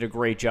bench unit did a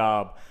great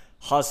job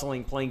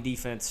hustling, playing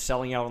defense,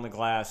 selling out on the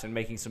glass, and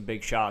making some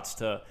big shots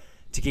to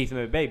keep them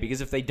at bay.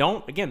 Because if they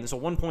don't, again, this is a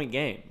one-point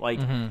game. Like,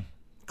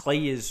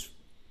 Clay is,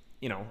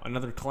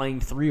 another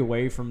clanged three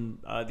away from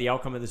the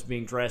outcome of this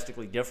being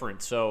drastically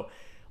different. So,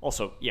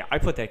 also, yeah, I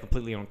put that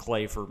completely on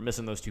Clay for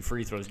missing those 2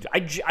 free throws.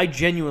 I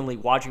genuinely,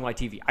 watching my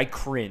TV, I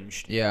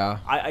cringed. Yeah.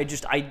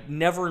 I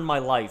never in my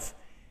life,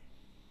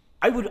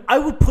 I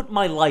would put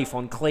my life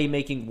on Clay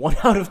making 1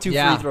 out of 2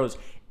 free throws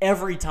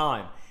every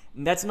time.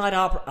 And that's not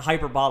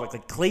hyperbolic.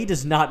 Like, Clay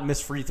does not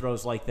miss free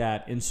throws like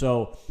that. And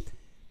so,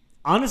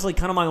 honestly,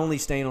 kind of my only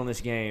stain on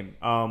this game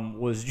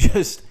was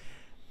just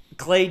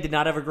Clay did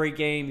not have a great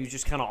game. He was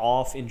just kind of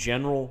off in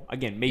general.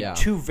 Again, made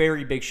 2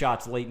 very big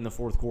shots late in the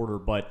fourth quarter,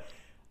 but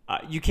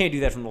you can't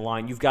do that from the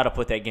line. You've got to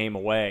put that game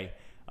away.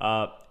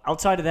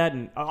 Outside of that,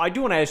 and I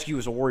do want to ask you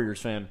as a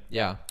Warriors fan,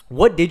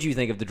 what did you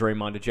think of the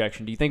Draymond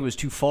ejection? Do you think it was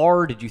too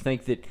far? Did you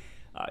think that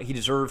he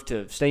deserved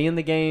to stay in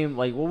the game?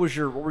 Like, what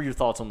were your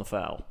thoughts on the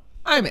foul?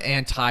 I'm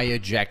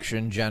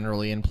anti-ejection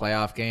generally in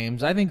playoff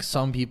games. I think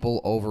some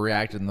people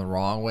overreacted in the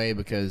wrong way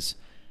because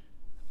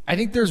I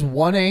think there's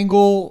one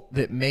angle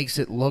that makes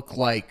it look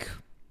like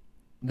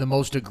the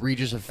most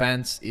egregious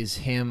offense is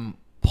him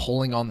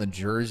pulling on the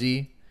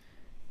jersey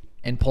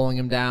and pulling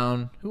him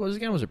down. Who was it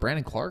again? Was it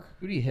Brandon Clark?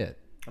 Who did he hit?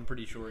 I'm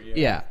pretty sure, yeah.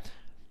 Yeah.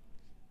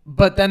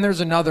 But then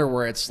there's another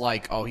where it's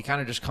like, oh, he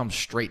kind of just comes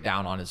straight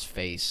down on his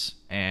face,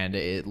 and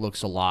it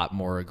looks a lot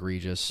more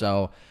egregious.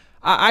 So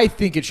I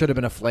think it should have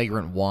been a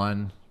flagrant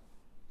 1.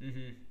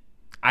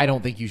 I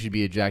don't think you should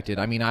be ejected.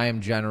 I mean, I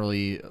am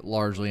generally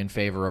largely in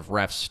favor of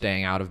refs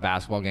staying out of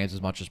basketball games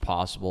as much as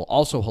possible.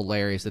 Also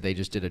hilarious that they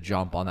just did a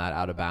jump on that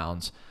out of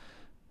bounds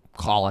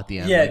call at the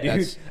end. Yeah, like,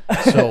 dude.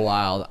 That's so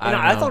wild.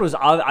 I thought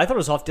it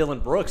was off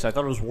Dylan Brooks. I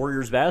thought it was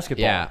Warriors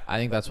basketball. Yeah, I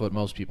think that's what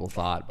most people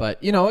thought. But,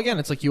 again,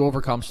 it's like you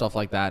overcome stuff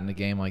like that in a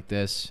game like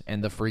this,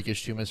 and the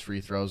freakish 2 missed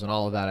free throws and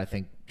all of that, I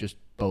think, just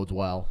bodes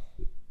well.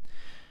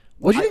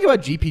 What do you think about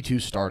GP2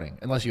 starting,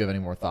 unless you have any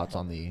more thoughts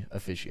on the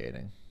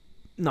officiating?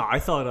 No, I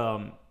thought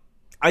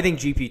I think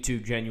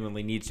GP2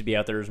 genuinely needs to be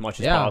out there as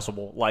much as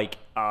possible. Like,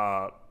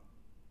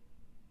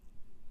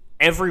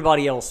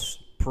 everybody else,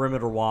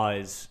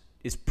 perimeter-wise,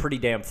 is pretty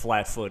damn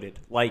flat-footed.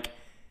 Like,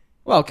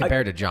 Well,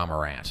 compared to John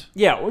Morant.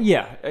 Yeah, well,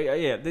 yeah.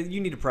 You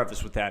need to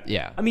preface with that.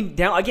 Yeah. I mean,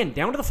 down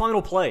to the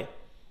final play.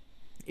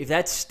 If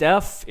that's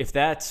Steph,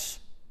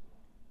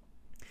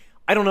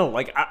 I don't know.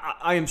 Like,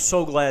 I am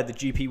so glad that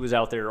GP was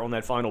out there on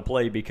that final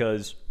play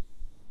because,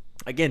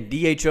 again,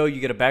 DHO,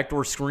 you get a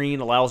backdoor screen,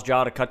 allows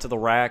Ja to cut to the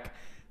rack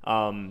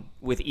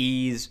with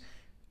ease.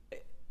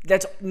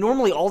 That's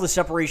normally all the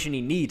separation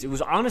he needs. It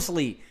was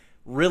honestly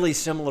really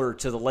similar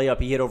to the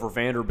layup he hit over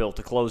Vanderbilt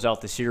to close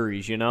out the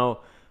series, you know?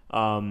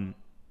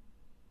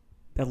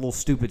 That little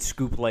stupid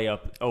scoop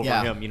layup over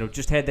him, you know,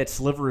 just had that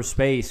sliver of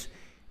space.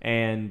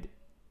 And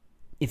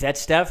if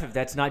that's Steph, if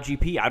that's not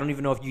GP, I don't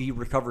even know if he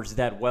recovers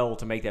that well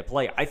to make that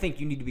play. I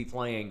think you need to be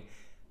playing,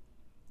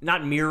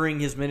 not mirroring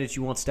his minutes.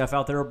 You want Steph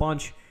out there a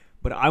bunch,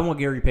 but I want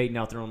Gary Payton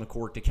out there on the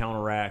court to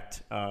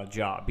counteract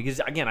Ja.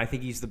 Because, again, I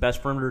think he's the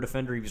best perimeter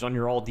defender. He was on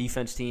your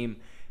all-defense team.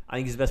 I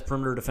think he's the best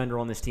perimeter defender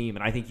on this team,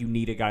 and I think you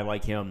need a guy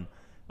like him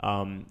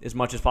as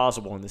much as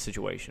possible in this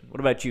situation. What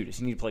about you? Does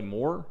he need to play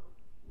more?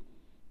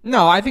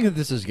 No, I think that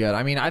this is good.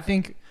 I mean, I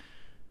think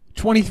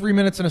 23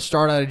 minutes and a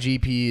start out of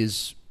GP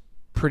is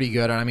pretty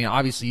good. And I mean,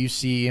 obviously you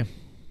see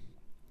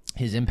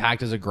his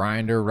impact as a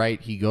grinder, right?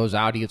 He goes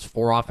out, he gets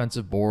 4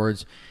 offensive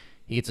boards,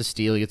 he gets a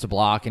steal, he gets a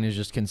block, and is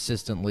just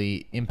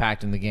consistently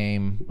impacting the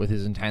game with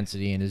his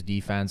intensity and his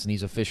defense, and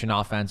he's efficient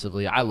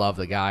offensively. I love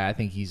the guy. I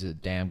think he's a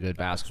damn good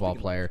basketball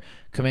player.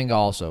 Kuminga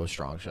also a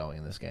strong showing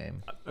in this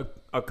game.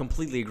 I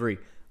completely agree.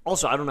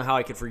 Also, I don't know how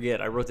I could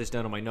forget. I wrote this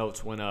down in my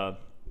notes when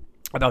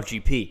about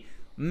GP.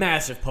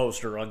 Massive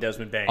poster on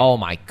Desmond Bane. Oh,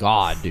 my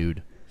God,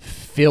 dude.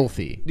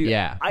 Filthy. Dude,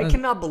 yeah. I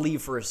cannot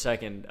believe for a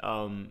second.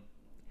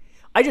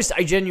 I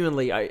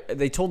genuinely,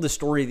 they told this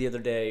story the other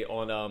day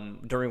on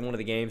during one of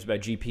the games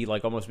about GP,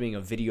 like almost being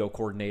a video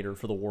coordinator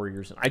for the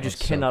Warriors. And I just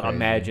cannot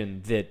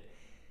imagine that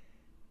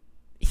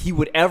he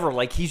would ever,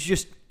 like, he's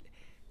just,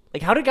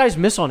 like, how did guys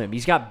miss on him?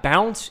 He's got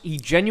bounce. He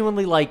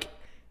genuinely, like,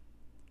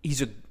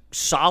 he's a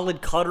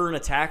solid cutter and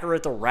attacker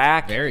at the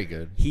rack. Very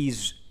good.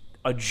 He's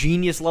a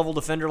genius level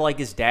defender like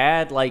his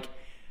dad. Like,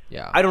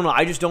 yeah. I don't know.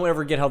 I just don't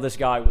ever get how this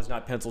guy was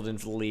not penciled in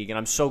for the league, and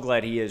I'm so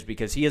glad he is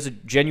because he has a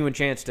genuine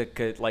chance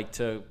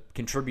to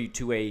contribute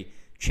to a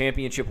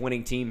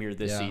championship-winning team here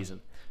this season.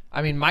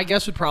 I mean, my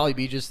guess would probably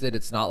be just that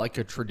it's not like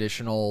a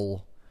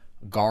traditional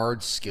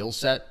guard skill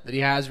set that he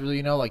has, really.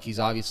 You know, like he's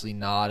obviously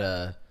not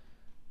a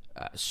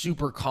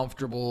super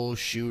comfortable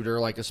shooter,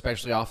 like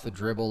especially off the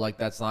dribble. Like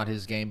that's not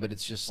his game. But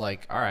it's just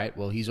like, all right,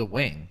 well, he's a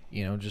wing.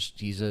 You know, just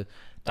he's a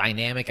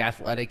dynamic,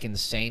 athletic,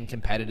 insane,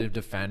 competitive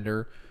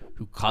defender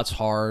who cuts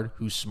hard,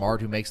 who's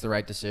smart, who makes the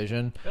right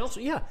decision.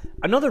 Also,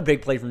 another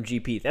big play from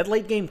GP. That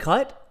late game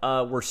cut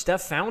where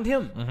Steph found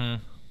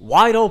him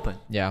wide open.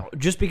 Yeah.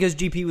 Just because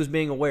GP was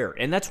being aware.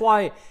 And that's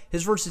why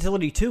his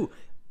versatility, too.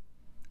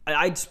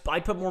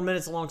 I'd put more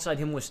minutes alongside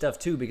him with Steph,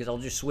 too, because I'll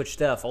just switch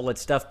Steph. I'll let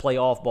Steph play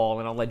off ball,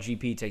 and I'll let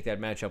GP take that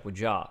matchup with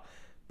Ja.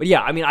 But,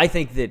 yeah, I mean, I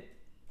think Gary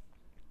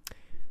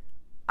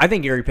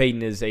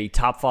Payton is a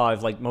top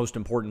 5, like, most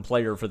important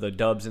player for the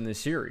Dubs in this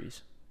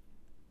series.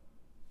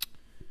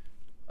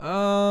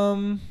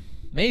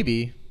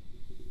 Maybe.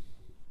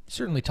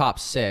 Certainly top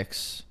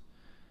 6.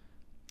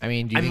 I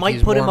mean, do you I think might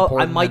he's put more him up. I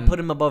important might than- put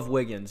him above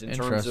Wiggins in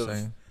terms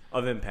Interesting.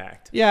 of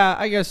impact. Yeah,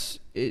 I guess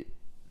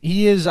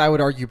he is, I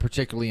would argue,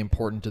 particularly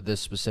important to this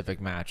specific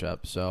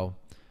matchup. So,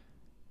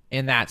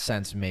 in that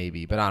sense,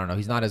 maybe. But I don't know.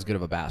 He's not as good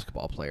of a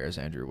basketball player as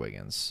Andrew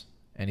Wiggins.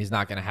 And he's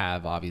not going to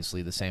have,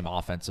 obviously, the same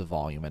offensive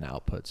volume and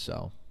output.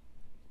 So,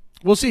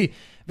 we'll see.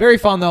 Very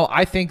fun, though.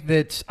 I think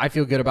that I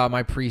feel good about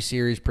my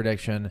pre-series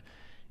prediction.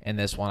 In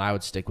this one, I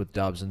would stick with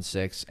Dubs in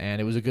 6. And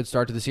it was a good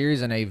start to the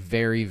series and a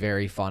very,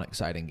 very fun,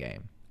 exciting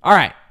game. All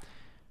right.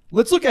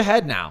 Let's look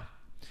ahead now,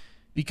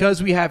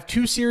 because we have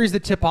 2 series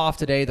that tip off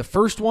today. The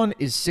first one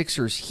is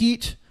Sixers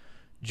Heat.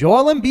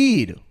 Joel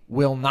Embiid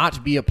will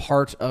not be a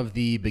part of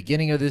the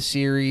beginning of this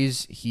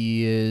series.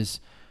 He is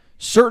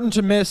certain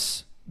to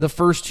miss the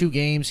first 2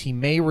 games. He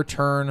may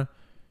return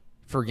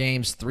for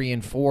games 3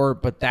 and 4,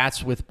 but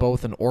that's with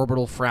both an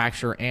orbital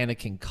fracture and a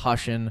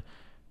concussion.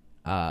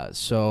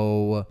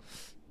 So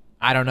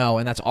I don't know,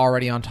 and that's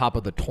already on top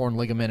of the torn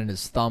ligament in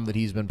his thumb that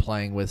he's been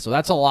playing with. So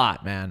that's a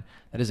lot, man.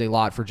 That is a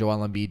lot for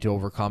Joel Embiid to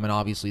overcome, and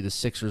obviously the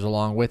Sixers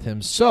along with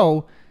him.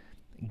 So,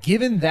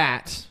 given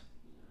that,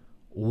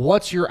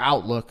 what's your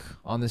outlook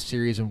on this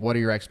series, and what are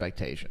your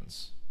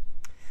expectations?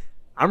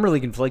 I'm really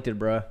conflicted,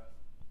 bro.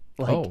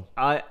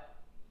 I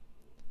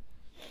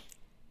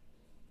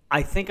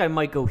think I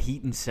might go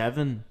Heat in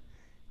 7.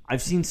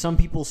 I've seen some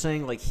people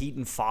saying like Heat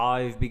in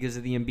 5 because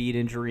of the Embiid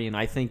injury, and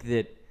I think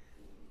that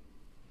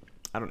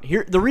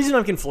the reason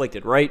I'm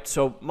conflicted, right?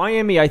 So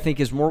Miami, I think,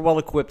 is more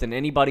well-equipped than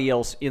anybody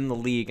else in the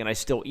league, and I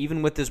still,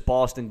 even with this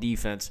Boston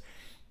defense,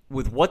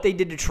 with what they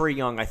did to Trae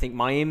Young, I think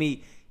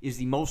Miami is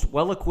the most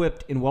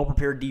well-equipped and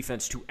well-prepared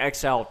defense to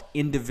X out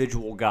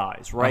individual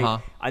guys, right?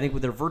 I think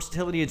with their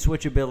versatility and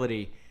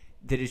switchability,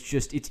 that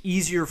it's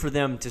easier for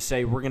them to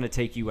say, we're going to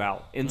take you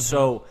out. And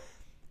so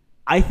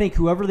I think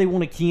whoever they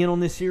want to key in on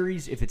this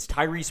series, if it's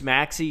Tyrese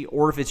Maxey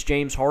or if it's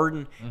James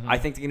Harden, I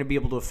think they're going to be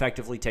able to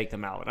effectively take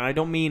them out. And I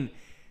don't mean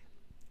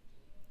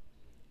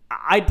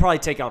I'd probably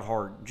take out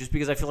Harden just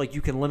because I feel like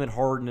you can limit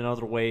Harden in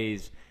other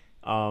ways.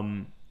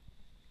 I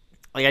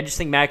just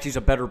think Maxey's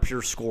a better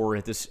pure scorer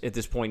at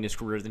this point in his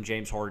career than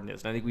James Harden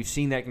is. And I think we've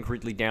seen that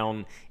concretely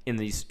down in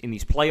these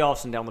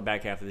playoffs and down the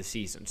back half of the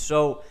season.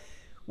 So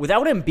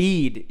without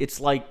Embiid, it's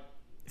like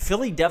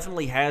Philly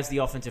definitely has the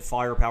offensive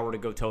firepower to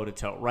go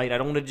toe-to-toe, right? I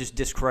don't want to just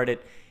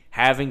discredit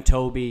having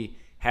Toby,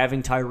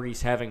 having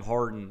Tyrese, having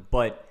Harden,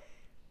 but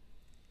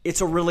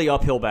it's a really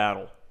uphill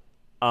battle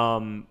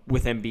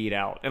with Embiid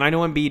out. And I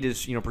know Embiid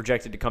is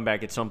projected to come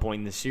back at some point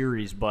in the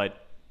series,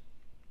 but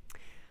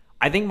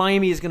I think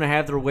Miami is going to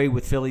have their way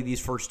with Philly these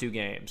first 2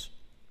 games.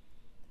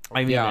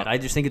 I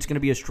just think it's going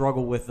to be a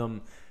struggle with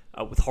them,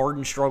 with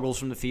Harden struggles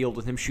from the field,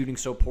 with him shooting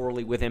so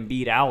poorly, with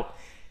Embiid out,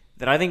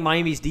 that I think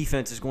Miami's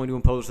defense is going to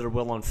impose their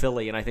will on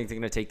Philly, and I think they're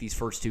going to take these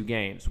first 2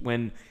 games.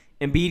 When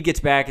Embiid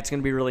gets back, it's going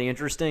to be really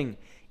interesting,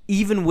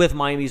 even with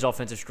Miami's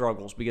offensive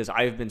struggles, because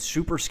I've been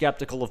super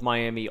skeptical of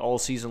Miami all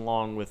season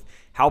long with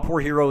how poor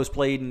Hero has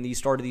played in the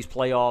start of these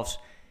playoffs,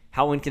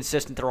 how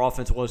inconsistent their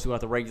offense was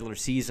throughout the regular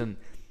season.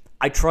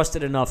 I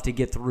trusted enough to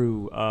get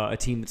through a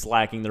team that's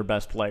lacking their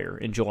best player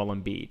in Joel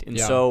Embiid. And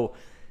so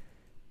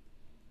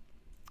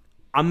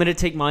I'm going to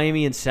take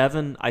Miami in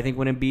 7. I think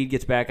when Embiid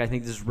gets back, I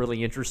think this is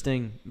really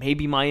interesting.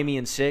 Maybe Miami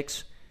in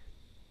 6.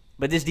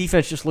 But this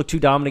defense just looked too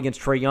dominant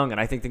against Trae Young,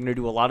 and I think they're going to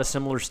do a lot of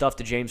similar stuff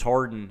to James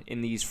Harden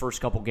in these first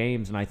couple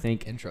games. And I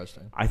think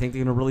they're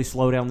going to really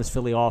slow down this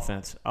Philly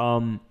offense.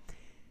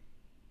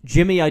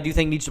 Jimmy, I do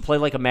think, needs to play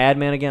like a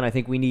madman again. I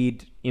think we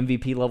need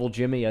MVP-level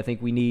Jimmy. I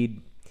think we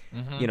need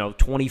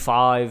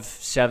 25,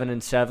 7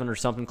 and 7 or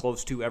something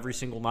close to every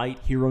single night.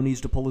 Hero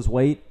needs to pull his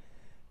weight.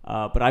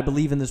 But I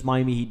believe in this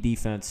Miami Heat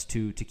defense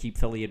to keep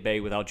Philly at bay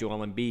without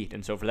Joel Embiid.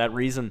 And so for that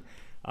reason,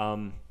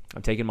 I'm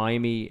taking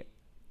Miami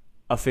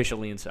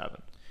officially in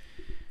 7.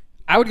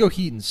 I would go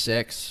Heat in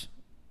 6.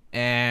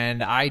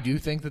 And I do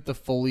think that the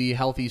fully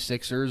healthy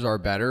Sixers are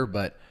better,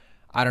 but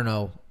I don't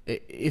know.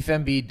 If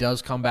Embiid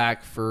does come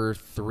back for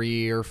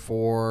 3 or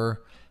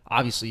 4,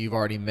 obviously you've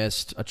already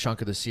missed a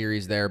chunk of the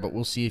series there, but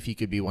we'll see if he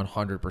could be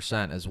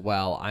 100% as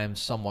well. I am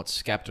somewhat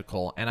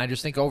skeptical. And I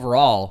just think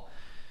overall,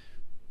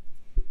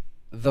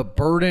 the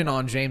burden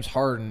on James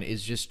Harden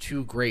is just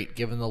too great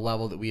given the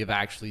level that we have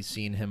actually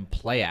seen him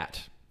play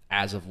at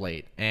as of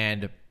late.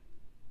 And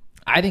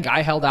I think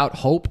I held out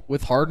hope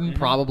with Harden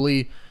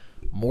probably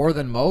more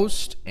than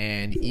most.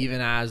 And even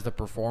as the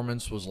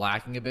performance was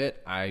lacking a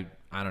bit, I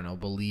don't know,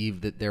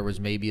 believe that there was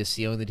maybe a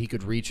ceiling that he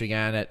could reach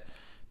again at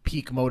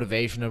peak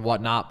motivation and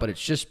whatnot, but it's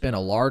just been a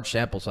large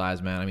sample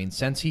size, man. I mean,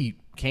 since he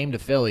came to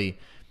Philly,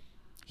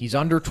 he's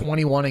under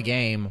 21 a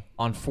game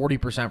on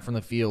 40% from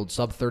the field,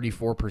 sub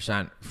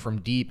 34%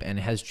 from deep, and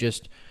has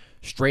just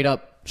straight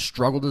up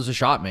struggled as a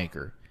shot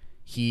maker.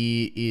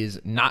 He is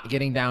not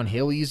getting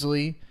downhill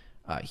easily.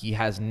 He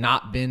has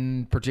not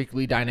been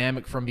particularly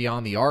dynamic from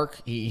beyond the arc.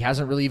 He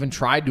hasn't really even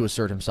tried to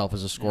assert himself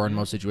as a scorer in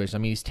most situations. I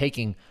mean, he's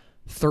taking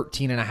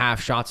 13.5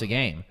 shots a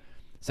game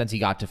since he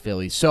got to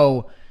Philly.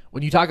 So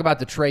when you talk about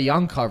the Trae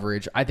Young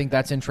coverage, I think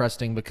that's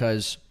interesting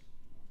because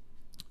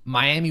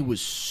Miami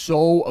was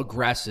so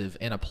aggressive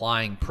in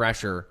applying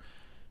pressure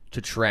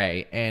to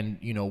Trae and,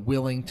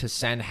 willing to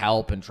send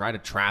help and try to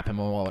trap him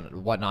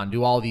and whatnot and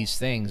do all these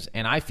things.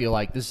 And I feel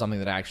like this is something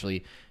that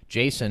actually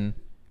Jason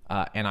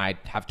and I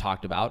have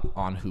talked about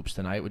on Hoops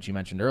Tonight, which you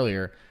mentioned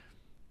earlier.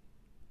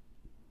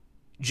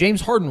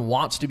 James Harden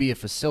wants to be a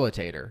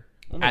facilitator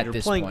at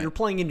this point. You're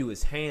playing into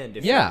his hand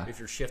if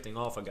you're shifting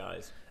off of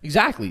guys.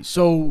 Exactly.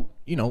 So,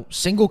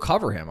 single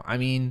cover him. I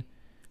mean,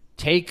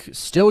 take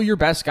still your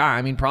best guy.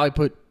 I mean, probably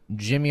put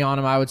Jimmy on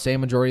him, I would say,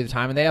 majority of the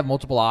time. And they have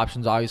multiple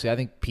options, obviously. I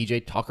think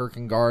PJ Tucker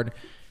can guard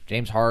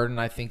James Harden.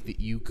 I think that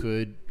you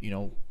could,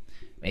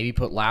 maybe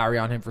put Lowry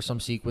on him for some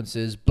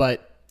sequences.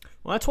 But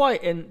well, that's why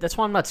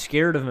I'm not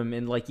scared of him.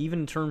 And even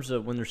in terms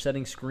of when they're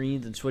setting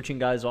screens and switching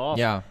guys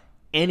off,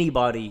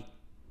 anybody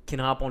can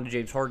hop onto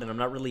James Harden. I'm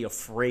not really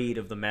afraid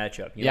of the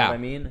matchup. You know what I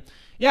mean?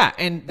 Yeah,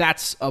 and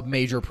that's a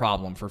major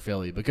problem for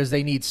Philly because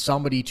they need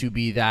somebody to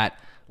be that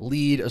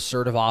lead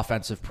assertive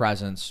offensive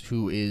presence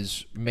who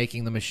is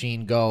making the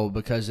machine go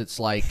because it's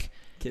like...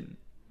 Can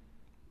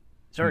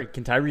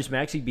Tyrese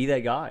Maxey be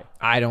that guy?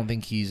 I don't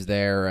think he's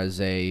there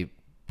as a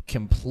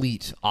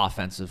complete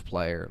offensive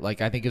player.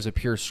 Like, I think as a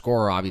pure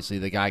scorer, obviously,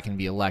 the guy can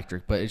be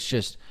electric, but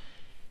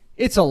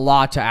it's a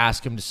lot to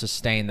ask him to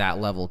sustain that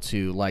level,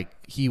 too. Like,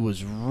 he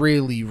was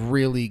really,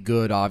 really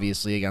good,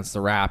 obviously, against the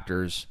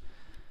Raptors.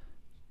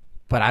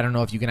 But I don't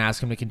know if you can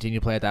ask him to continue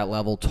to play at that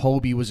level.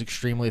 Toby was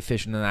extremely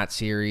efficient in that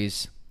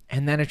series.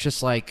 And then it's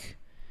just like,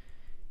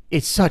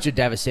 it's such a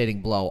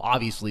devastating blow.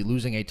 Obviously,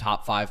 losing a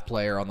top 5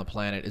 player on the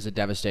planet is a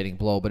devastating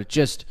blow, but it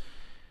just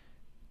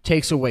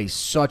takes away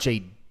such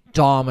a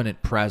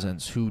dominant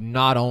presence who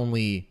not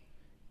only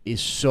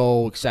is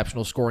so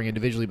exceptional scoring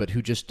individually, but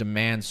who just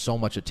demands so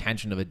much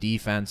attention of a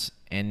defense.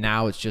 And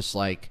now it's just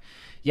like,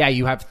 yeah,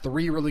 you have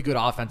 3 really good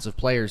offensive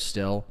players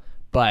still,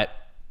 but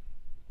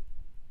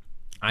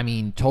I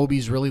mean,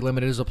 Toby's really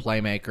limited as a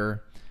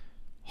playmaker.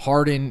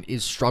 Harden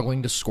is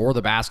struggling to score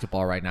the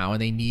basketball right now,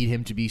 and they need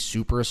him to be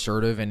super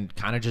assertive and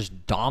kind of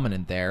just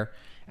dominant there.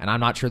 And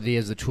I'm not sure that he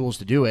has the tools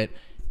to do it.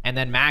 And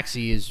then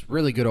Maxey is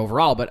really good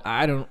overall, but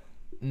I don't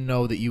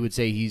know that you would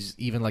say he's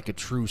even like a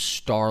true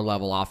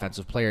star-level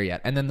offensive player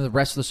yet. And then the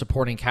rest of the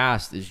supporting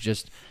cast is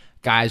just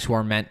guys who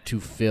are meant to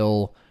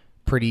fill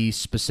pretty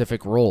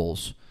specific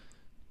roles.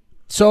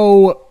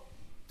 So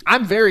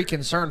I'm very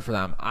concerned for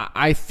them.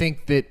 I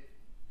think that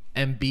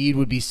Embiid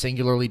would be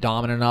singularly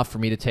dominant enough for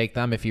me to take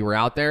them if he were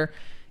out there,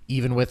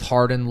 even with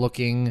Harden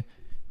looking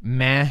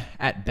meh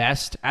at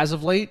best as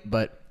of late.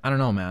 But I don't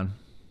know, man.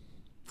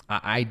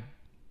 I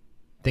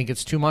think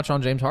it's too much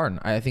on James Harden.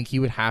 I think he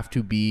would have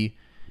to be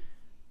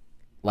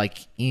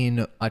like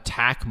in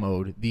attack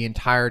mode the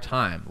entire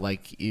time.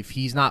 Like if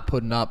he's not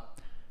putting up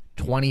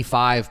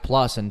 25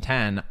 plus and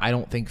 10, I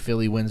don't think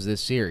Philly wins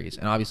this series.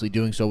 And obviously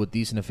doing so with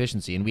decent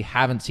efficiency. And we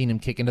haven't seen him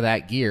kick into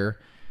that gear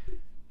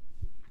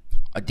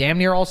damn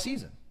near all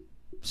season.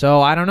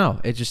 So I don't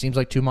know. It just seems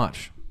like too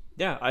much.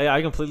 Yeah,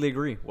 I completely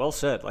agree. Well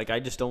said. Like I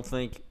don't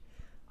think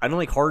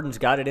Harden's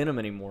got it in him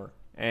anymore.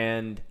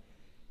 And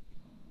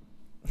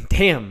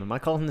damn, am I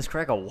calling this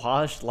crack a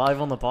wash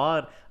live on the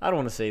pod? I don't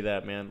want to say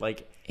that, man.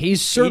 Like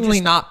he's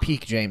certainly not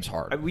peak James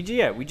Harden. We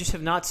just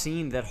have not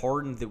seen that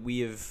Harden that we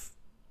have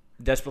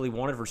desperately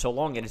wanted for so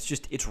long, and it's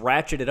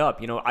ratcheted up.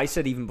 You know, I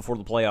said even before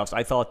the playoffs,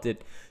 I thought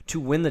that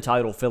to win the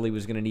title, Philly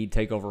was going to need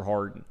takeover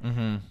Harden.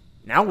 Mm-hmm.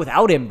 Now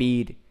without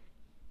Embiid,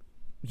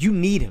 you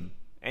need him,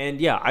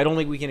 and yeah, I don't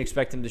think we can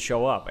expect him to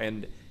show up.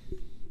 And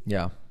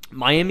yeah,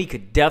 Miami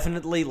could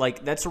definitely,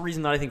 like, that's the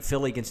reason that I think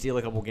Philly can steal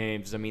a couple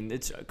games. I mean,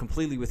 it's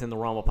completely within the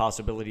realm of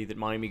possibility that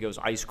Miami goes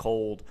ice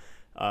cold,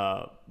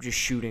 just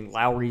shooting.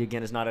 Lowry,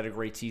 again, has not had a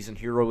great season.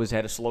 Hero has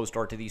had a slow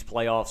start to these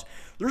playoffs.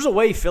 There's a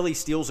way Philly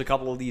steals a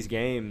couple of these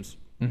games,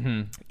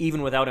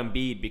 even without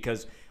Embiid,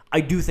 because I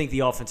do think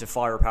the offensive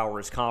firepower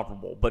is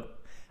comparable. But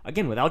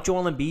again, without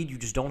Joel Embiid, you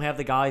just don't have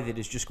the guy that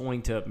is just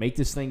going to make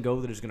this thing go,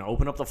 that is going to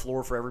open up the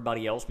floor for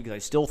everybody else, because I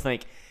still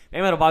think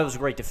Bam Adebayo is a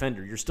great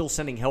defender. You're still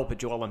sending help at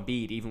Joel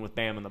Embiid, even with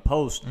Bam in the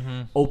post,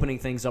 opening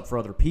things up for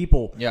other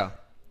people. Yeah.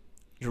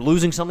 You're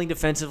losing something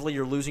defensively.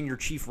 You're losing your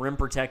chief rim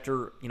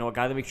protector, you know, a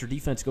guy that makes your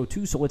defense go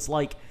too. So it's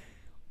like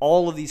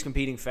all of these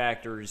competing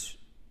factors.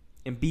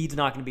 Embiid's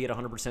not going to be at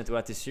 100%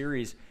 throughout this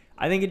series.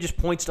 I think it just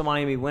points to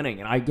Miami winning.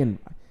 And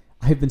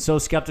I've been so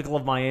skeptical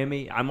of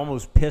Miami. I'm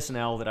almost pissed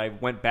now that I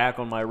went back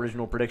on my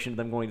original prediction of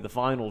them going to the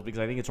finals, because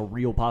I think it's a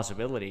real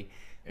possibility.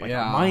 Like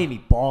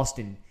Miami,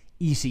 Boston,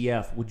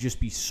 ECF would just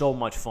be so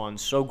much fun,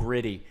 so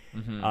gritty.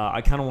 I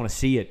kind of want to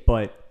see it,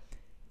 but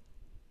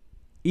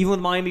even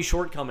with Miami's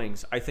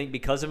shortcomings, I think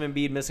because of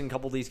Embiid missing a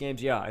couple of these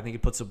games, I think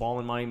it puts the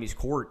ball in Miami's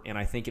court, and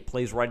I think it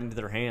plays right into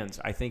their hands.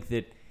 I think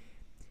that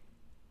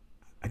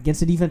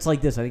against a defense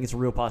like this, I think it's a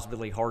real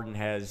possibility Harden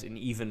has an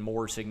even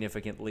more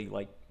significantly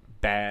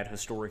bad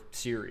historic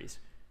series.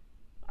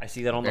 I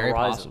see that on the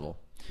horizon. Possible.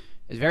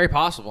 It's very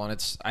possible, and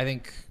it's, I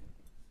think,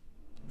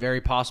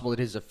 very possible that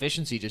his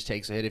efficiency just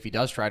takes a hit if he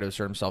does try to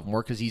assert himself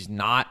more, because he's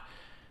not,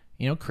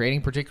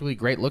 creating particularly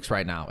great looks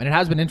right now. And it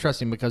has been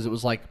interesting because it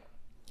was like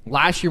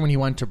last year when he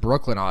went to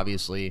Brooklyn,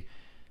 obviously,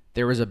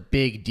 there was a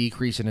big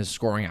decrease in his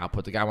scoring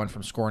output. The guy went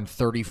from scoring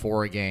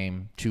 34 a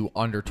game to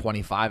under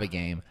 25 a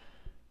game.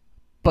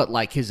 But,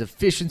 his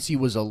efficiency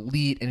was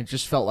elite, and it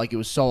just felt like it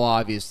was so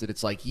obvious that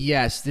it's like,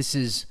 yes, this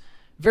is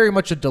very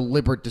much a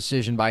deliberate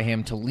decision by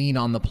him to lean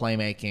on the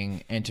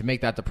playmaking and to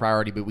make that the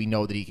priority, but we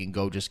know that he can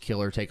go just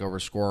killer, take over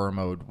scorer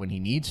mode when he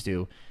needs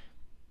to.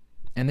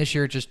 And this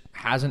year it just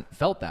hasn't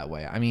felt that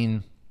way. I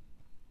mean,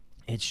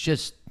 it's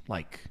just,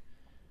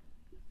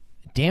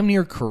 damn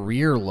near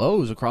career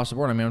lows across the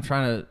board. I mean, I'm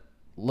trying to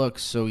look.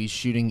 So he's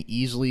shooting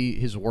easily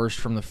his worst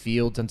from the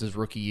field since his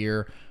rookie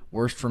year,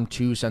 worst from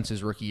two since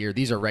his rookie year.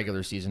 These are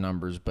regular season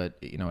numbers, but,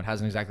 it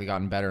hasn't exactly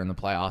gotten better in the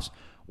playoffs.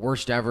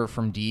 Worst ever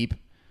from deep,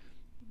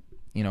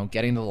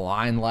 getting to the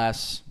line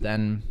less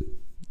than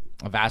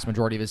a vast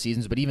majority of his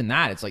seasons. But even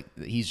that, it's like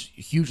he's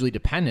hugely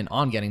dependent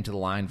on getting to the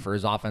line for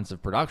his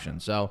offensive production.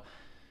 So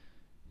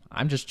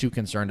I'm just too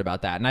concerned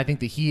about that. And I think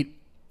the Heat,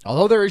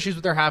 although there are issues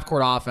with their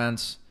half-court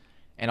offense,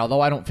 and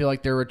although I don't feel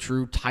like they're a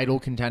true title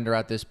contender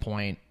at this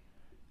point,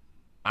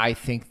 I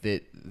think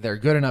that they're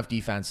good enough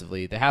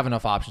defensively. They have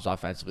enough options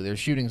offensively. Their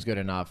shooting's good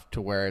enough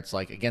to where it's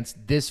like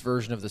against this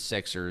version of the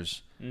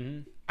Sixers,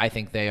 I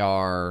think they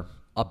are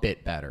a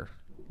bit better,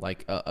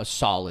 like a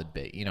solid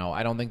bit.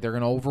 I don't think they're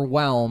going to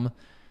overwhelm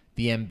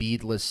the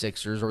Embiid-less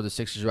Sixers or the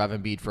Sixers who have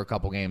Embiid for a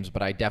couple games,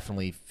 but I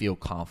definitely feel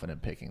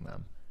confident picking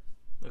them.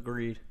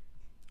 Agreed.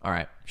 All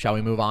right. Shall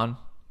we move on?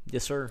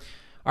 Yes, sir.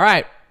 All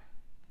right.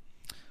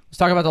 Let's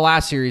talk about the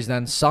last series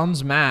then.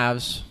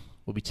 Suns-Mavs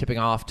will be tipping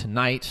off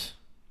tonight.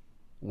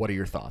 What are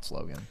your thoughts,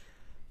 Logan?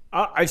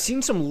 I've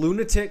seen some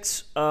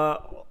lunatics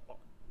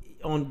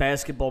on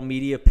basketball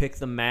media pick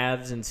the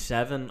Mavs in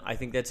 7. I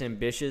think that's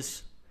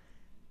ambitious.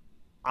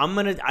 I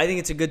think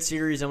it's a good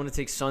series. I'm gonna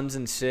take Suns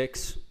in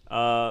 6.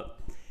 I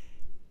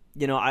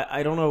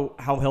don't know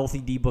how healthy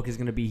D-Book is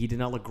gonna be. He did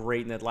not look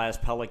great in that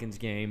last Pelicans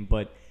game,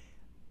 but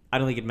I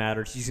don't think it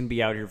matters. He's going to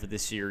be out here for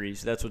this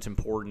series. That's what's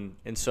important.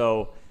 And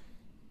so,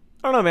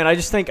 I don't know, man. I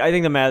think the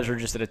Mavs are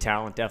just at a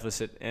talent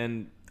deficit,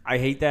 and I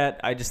hate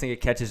that. I just think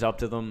it catches up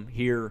to them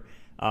here.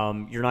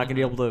 You're not going to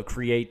be able to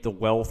create the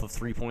wealth of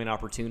three-point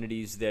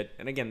opportunities that,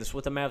 and again, this is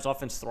what the Mavs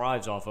offense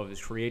thrives off of, is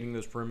creating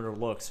those perimeter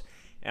looks.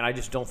 And I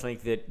just don't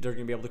think that they're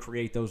going to be able to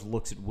create those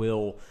looks at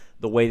will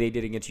the way they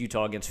did against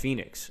Utah against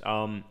Phoenix.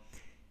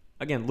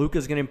 Again,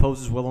 Luka's going to impose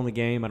his will on the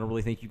game. I don't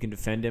really think you can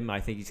defend him.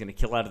 I think he's going to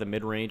kill out of the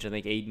mid-range. I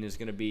think Ayton is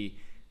going to be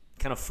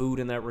kind of food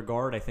in that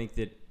regard. I think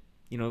that,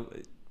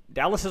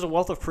 Dallas has a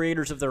wealth of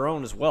creators of their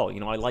own as well.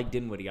 I like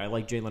Dinwiddie. I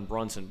like Jalen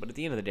Brunson. But at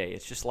the end of the day,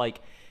 it's just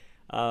like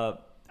I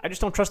just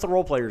don't trust the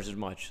role players as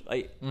much.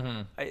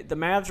 The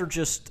Mavs are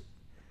just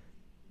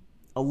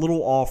a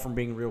little off from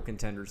being real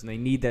contenders, and they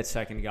need that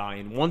second guy.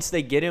 And once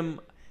they get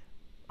him,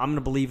 I'm going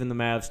to believe in the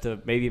Mavs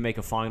to maybe make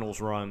a finals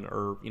run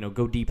or,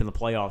 go deep in the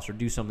playoffs or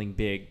do something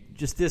big.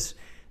 Just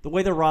the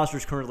way their roster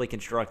is currently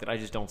constructed, I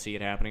just don't see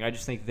it happening. I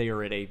just think they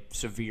are at a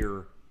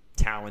severe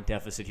talent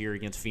deficit here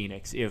against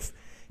Phoenix. If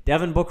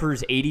Devin Booker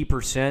is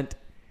 80%,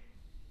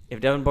 if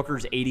Devin Booker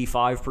is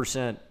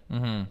 85%,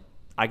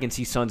 I can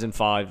see Suns in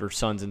 5 or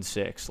Suns in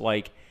 6.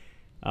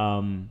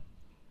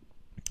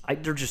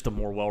 They're just a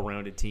more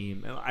well-rounded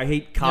team. I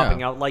hate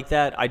copping out like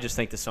that. I just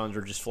think the Suns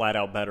are just flat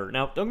out better.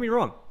 Now, don't get me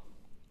wrong.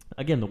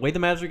 Again, the way the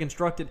Mavs are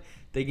constructed,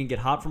 they can get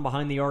hot from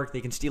behind the arc.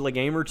 They can steal a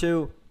game or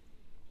two.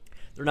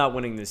 They're not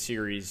winning this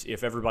series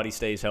if everybody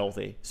stays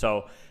healthy.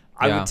 So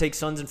I would take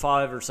Suns in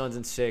 5 or Suns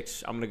in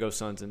 6. I'm going to go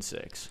Suns in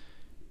 6.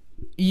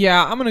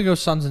 Yeah, I'm going to go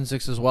Suns in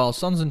 6 as well.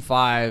 Suns in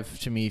 5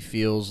 to me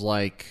feels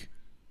like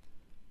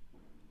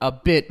a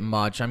bit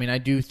much. I mean, I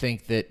do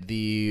think that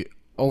the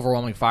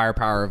overwhelming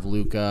firepower of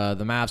Luka,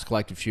 the Mavs'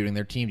 collective shooting,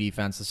 their team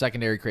defense, the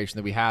secondary creation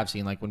that we have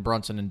seen, like when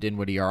Brunson and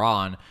Dinwiddie are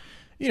on,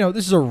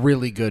 this is a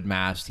really good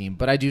Mavs team,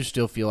 but I do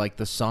still feel like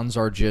the Suns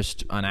are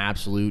just an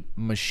absolute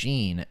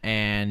machine.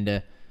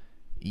 And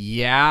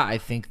I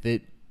think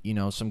that,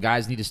 some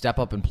guys need to step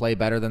up and play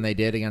better than they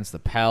did against the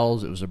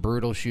Pels. It was a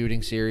brutal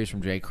shooting series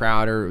from Jay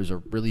Crowder. It was a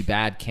really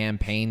bad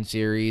campaign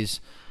series.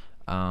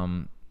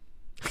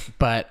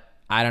 But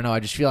I don't know. I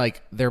just feel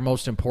like their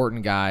most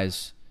important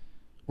guys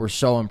were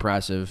so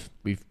impressive.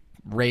 We've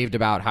raved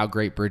about how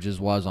great Bridges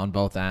was on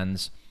both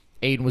ends.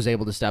 Ayton was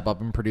able to step up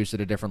and produce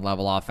at a different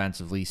level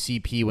offensively.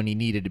 CP, when he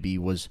needed to be,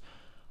 was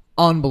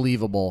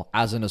unbelievable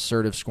as an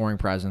assertive scoring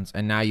presence.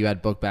 And now you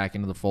add Book back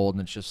into the fold,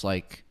 and it's just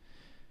like,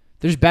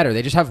 there's better.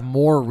 They just have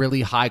more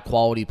really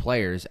high-quality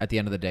players at the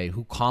end of the day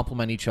who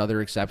complement each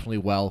other exceptionally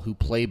well, who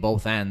play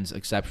both ends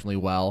exceptionally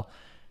well.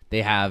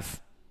 They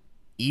have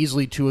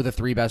easily 2 of the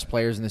 3 best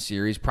players in the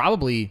series,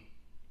 definitely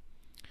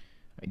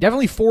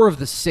 4 of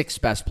the 6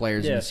 best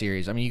players in the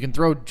series. I mean, you can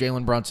throw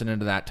Jalen Brunson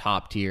into that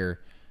top tier,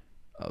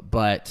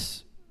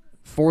 but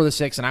 4 of the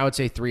 6, and I would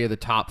say 3 of the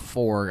top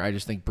 4, I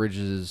just think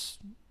Bridges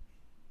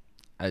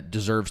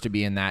deserves to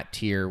be in that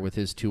tier with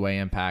his two-way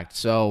impact.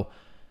 So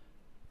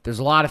there's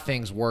a lot of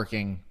things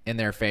working in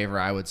their favor,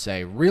 I would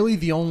say. Really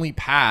the only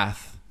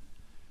path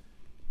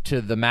to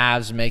the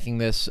Mavs making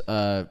this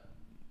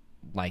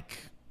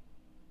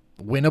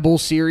winnable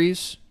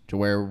series, to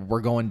where we're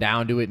going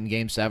down to it in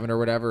Game 7 or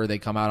whatever, or they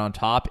come out on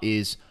top,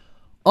 is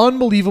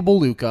unbelievable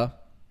Luka.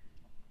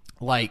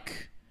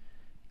 Like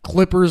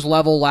Clippers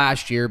level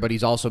last year, but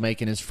he's also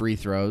making his free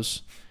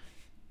throws.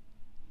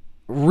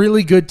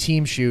 Really good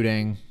team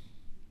shooting.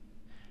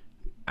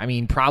 I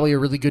mean, probably a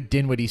really good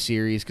Dinwiddie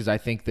series, because I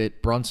think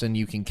that Brunson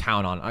you can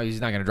count on. He's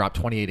not going to drop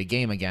 28 a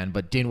game again,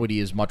 but Dinwiddie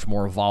is much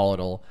more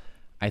volatile,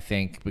 I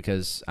think,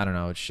 because, I don't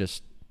know, it's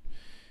just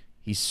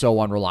he's so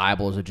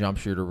unreliable as a jump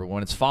shooter, but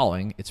when it's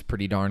falling, it's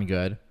pretty darn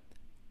good.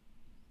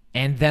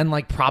 And then,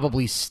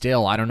 probably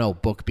still, I don't know,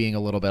 Book being a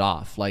little bit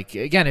off.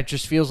 Again, it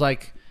just feels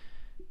like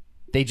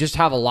they just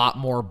have a lot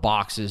more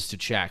boxes to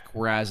check,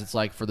 whereas it's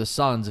for the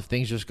Suns, if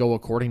things just go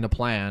according to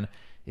plan,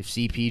 if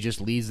CP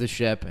just leads the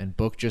ship and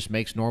Book just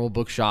makes normal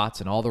Book shots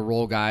and all the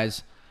role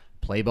guys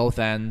play both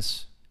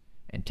ends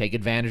and take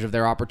advantage of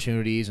their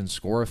opportunities and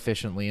score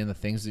efficiently and the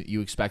things that you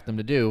expect them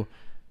to do,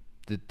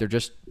 that they're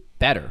just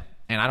better.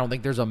 And I don't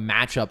think there's a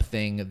matchup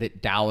thing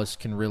that Dallas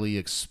can really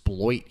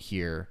exploit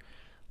here.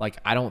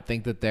 I don't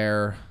think that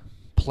they're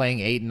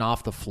playing Ayton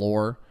off the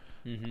floor.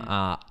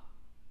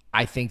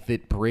 I think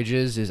that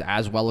Bridges is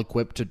as well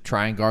equipped to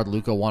try and guard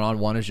Luka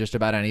one-on-one as just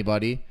about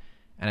anybody.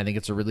 And I think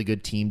it's a really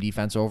good team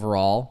defense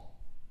overall.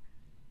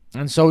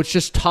 And so it's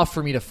just tough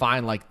for me to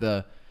find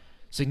the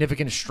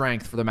significant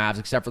strength for the Mavs,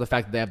 except for the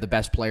fact that they have the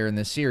best player in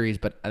this series,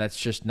 but that's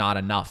just not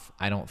enough,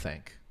 I don't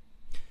think.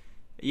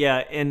 Yeah,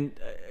 and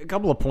a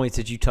couple of points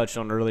that you touched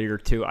on earlier,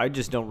 too. I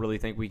just don't really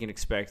think we can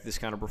expect this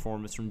kind of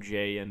performance from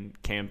Jay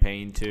and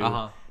campaign, too.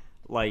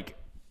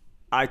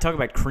 I talk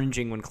about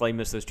cringing when Clay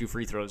missed those 2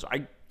 free throws.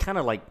 I kind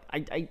of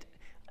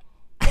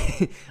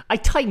I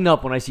tighten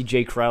up when I see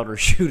Jay Crowder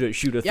shoot a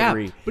 3. Yeah,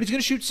 but he's going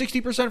to shoot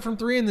 60% from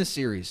 3 in this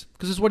series,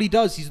 because it's what he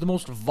does. He's the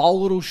most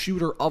volatile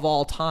shooter of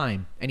all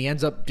time, and he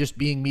ends up just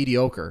being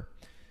mediocre.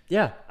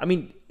 Yeah, I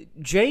mean,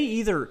 Jay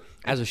either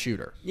as a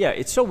shooter. Yeah,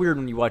 it's so weird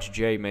when you watch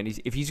Jay, man.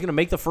 If he's going to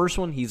make the first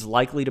one, he's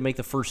likely to make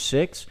the first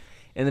 6.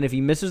 And then if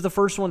he misses the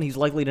first one, he's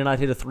likely to not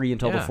hit a 3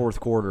 until the fourth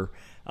quarter.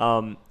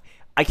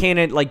 I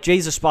can't, like,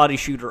 Jay's a spotty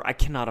shooter. I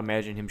cannot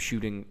imagine him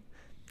shooting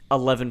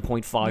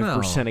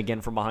 11.5%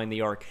 again from behind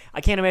the arc.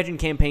 I can't imagine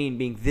Campaign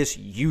being this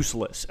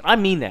useless. I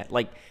mean that.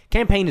 Like,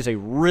 Campaign is a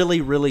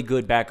really, really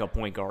good backup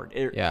point guard.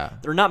 There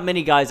are not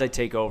many guys I'd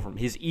take over him.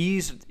 His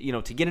ease,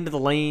 to get into the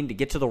lane, to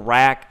get to the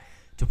rack,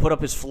 to put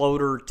up his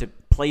floater, to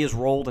play his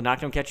role, to knock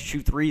down, catch, and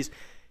shoot threes.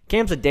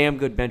 Cam's a damn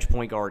good bench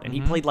point guard, and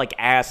he played like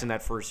ass in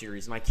that first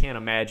series, and I can't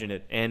imagine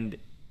it. And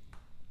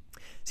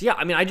so, yeah,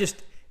 I mean,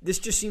 this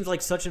just seems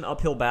like such an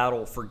uphill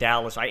battle for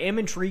Dallas. I am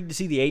intrigued to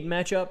see the Ayton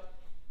matchup.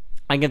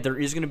 I think if there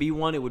is going to be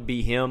one, it would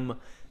be him,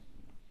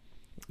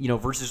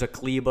 versus a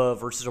Kleba,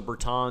 versus a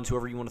Bertans,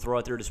 whoever you want to throw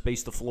out there to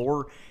space the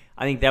floor.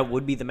 I think that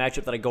would be the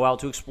matchup that I go out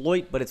to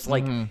exploit, but it's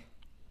like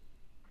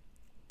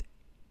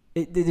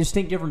the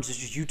distinct difference is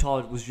just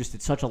Utah was just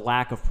at such a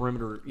lack of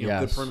perimeter,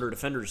 good perimeter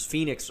defenders.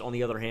 Phoenix, on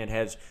the other hand,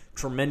 has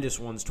tremendous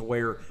ones to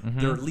where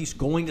they're at least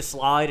going to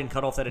slide and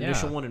cut off that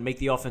initial one and make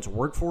the offense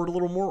work for it a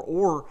little more,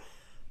 or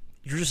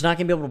you're just not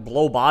going to be able to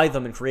blow by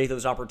them and create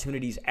those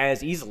opportunities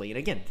as easily. And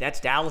again, that's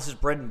Dallas's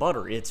bread and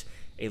butter. It's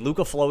a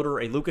Luka floater,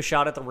 a Luka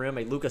shot at the rim,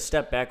 a Luka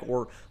step back,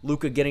 or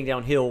Luka getting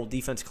downhill,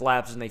 defense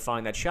collapses, and they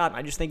find that shot. And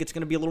I just think it's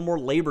going to be a little more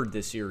labored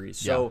this series.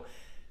 So,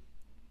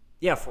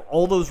 for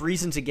all those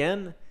reasons,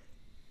 again,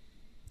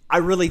 I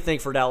really think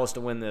for Dallas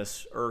to win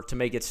this, or to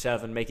make it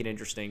 7, make it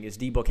interesting, is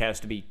D-Book has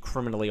to be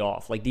criminally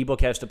off. Like,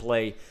 D-Book has to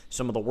play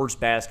some of the worst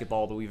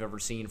basketball that we've ever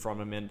seen from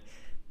him, and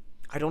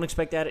I don't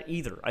expect that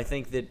either. I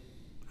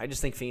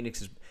just think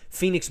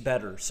Phoenix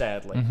better,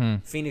 sadly.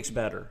 Phoenix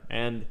better.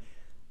 And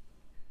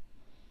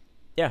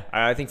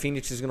I think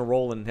Phoenix is going to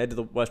roll and head to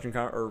the Western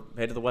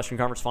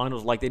Conference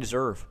Finals like they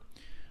deserve.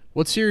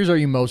 What series are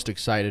you most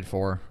excited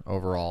for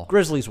overall?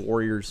 Grizzlies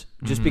Warriors,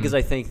 just because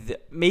I think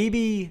that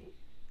maybe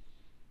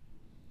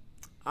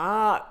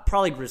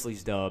probably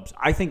Grizzlies Dubs.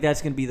 I think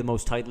that's going to be the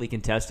most tightly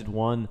contested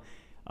one.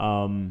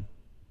 And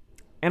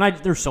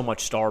there's so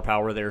much star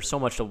power there, so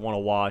much to want to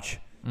watch.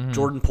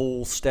 Jordan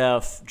Poole,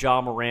 Steph, Ja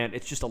Morant.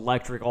 It's just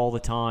electric all the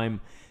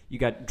time. You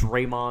got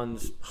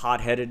Draymond's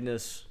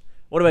hot-headedness.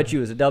 What about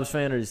you? As a Dubs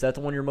fan, is that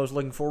the one you're most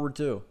looking forward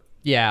to?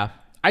 Yeah.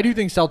 I do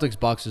think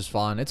Celtics-Bucks is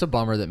fun. It's a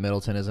bummer that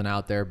Middleton isn't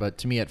out there, but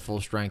to me, at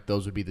full strength,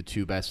 those would be the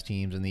 2 best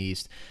teams in the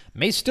East.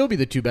 May still be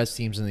the 2 best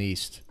teams in the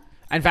East.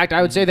 In fact,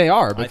 I would say they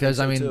are, because,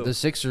 the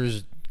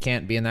Sixers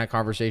can't be in that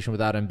conversation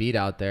without Embiid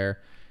out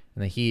there.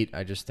 And the Heat,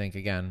 I just think,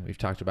 again, we've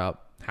talked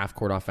about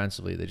half-court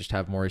offensively. They just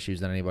have more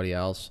issues than anybody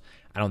else.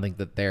 I don't think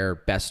that their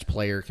best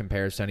player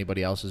compares to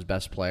anybody else's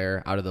best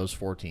player out of those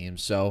 4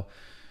 teams. So,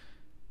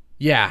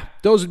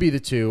 those would be the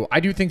 2.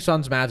 I do think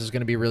Suns-Mavs is going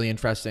to be really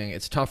interesting.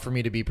 It's tough for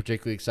me to be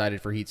particularly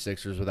excited for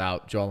Heat-Sixers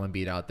without Joel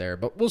Embiid out there.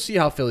 But we'll see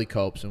how Philly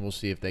copes, and we'll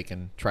see if they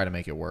can try to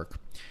make it work.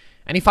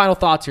 Any final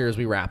thoughts here as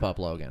we wrap up,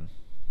 Logan?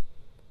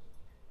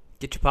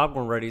 Get your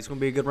popcorn ready. It's going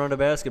to be a good round of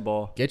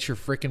basketball. Get your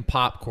freaking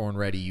popcorn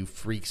ready, you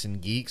freaks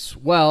and geeks.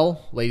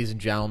 Well, ladies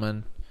and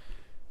gentlemen,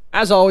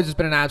 as always, it's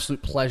been an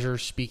absolute pleasure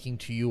speaking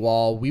to you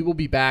all. We will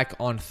be back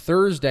on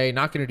Thursday.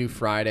 Not going to do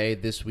Friday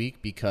this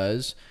week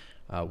because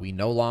we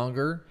no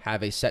longer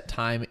have a set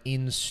time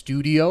in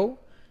studio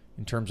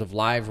in terms of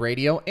live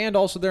radio, and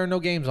also there are no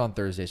games on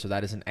Thursday, so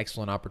that is an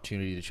excellent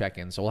opportunity to check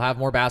in. So we'll have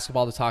more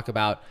basketball to talk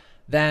about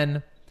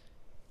then.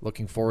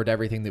 Looking forward to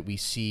everything that we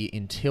see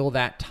until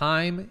that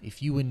time.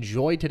 If you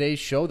enjoyed today's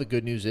show, the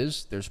good news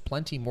is there's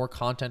plenty more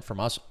content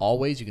from us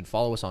always. You can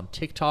follow us on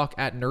TikTok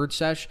at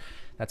NerdSesh.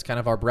 That's kind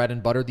of our bread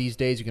and butter these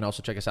days. You can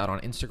also check us out on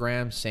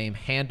Instagram. Same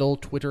handle.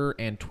 Twitter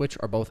and Twitch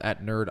are both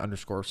at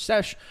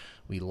nerd_sesh.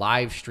 We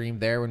live stream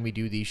there when we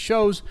do these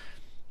shows.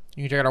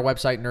 You can check out our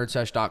website,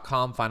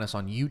 nerdsesh.com. Find us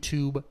on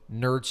YouTube.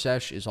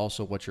 NerdSesh is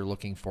also what you're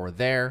looking for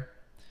there.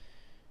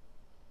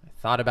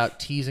 Thought about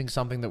teasing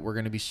something that we're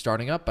going to be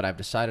starting up, but I've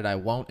decided I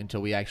won't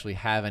until we actually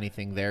have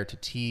anything there to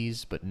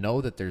tease. But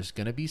know that there's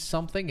going to be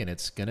something, and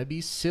it's going to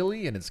be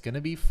silly, and it's going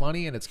to be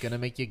funny, and it's going to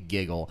make you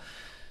giggle.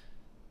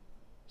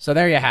 So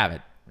there you have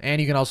it.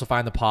 And you can also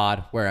find the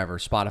pod wherever,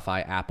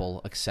 Spotify,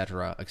 Apple,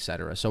 etc.,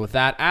 etc. So with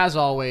that, as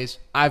always,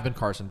 I've been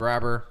Carson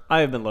Brabber. I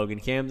have been Logan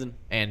Camden.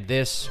 And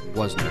this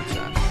was Nerd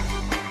Sesh.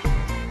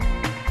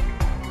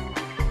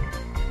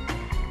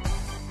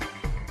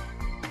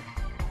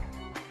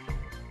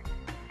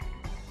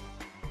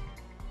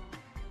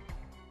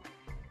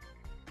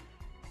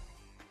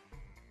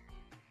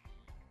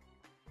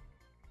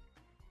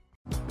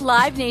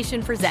 Live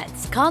Nation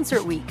presents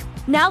Concert Week.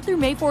 Now through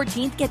May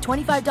 14th, get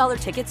 $25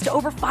 tickets to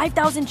over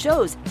 5,000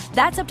 shows.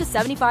 That's up to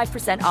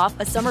 75% off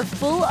a summer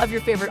full of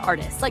your favorite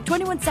artists like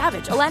 21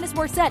 Savage, Alanis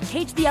Morissette,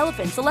 Cage the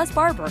Elephant, Celeste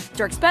Barber,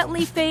 Dierks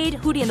Bentley, Fade,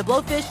 Hootie and the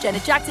Blowfish,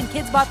 Janet Jackson,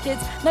 Kids Bop Kids,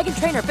 Meghan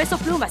Trainor, Peso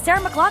Pluma, Sarah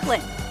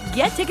McLachlan.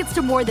 Get tickets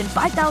to more than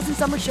 5,000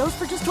 summer shows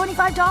for just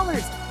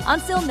 $25.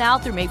 Until now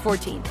through May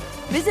 14th.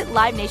 Visit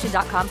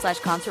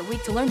LiveNation.com/Concert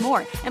Week to learn more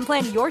and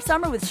plan your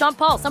summer with Sean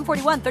Paul, Sum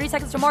 41, 30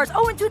 Seconds to Mars,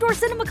 and Two Door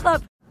Cinema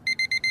Club.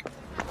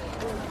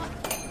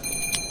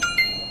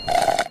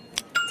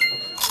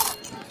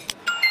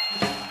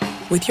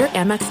 With your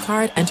Amex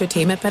card,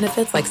 entertainment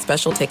benefits like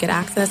special ticket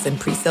access and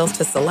pre-sales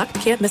to select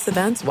can't-miss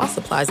events while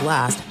supplies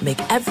last make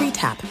every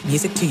tap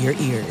music to your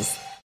ears.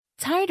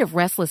 Tired of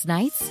restless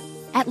nights?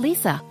 At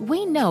Leesa,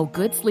 we know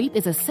good sleep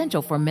is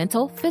essential for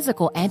mental,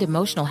 physical, and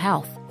emotional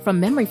health. From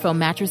memory foam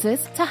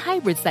mattresses to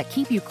hybrids that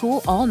keep you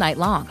cool all night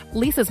long,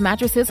 Leesa's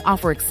mattresses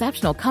offer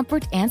exceptional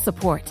comfort and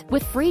support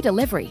with free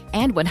delivery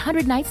and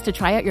 100 nights to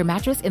try out your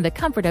mattress in the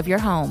comfort of your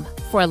home.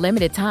 For a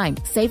limited time,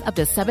 save up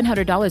to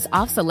 $700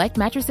 off select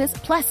mattresses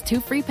plus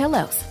 2 free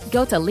pillows.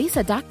 Go to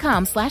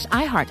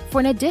leesa.com/iHeart for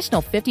an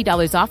additional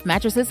 $50 off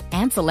mattresses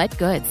and select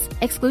goods.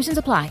 Exclusions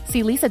apply.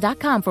 See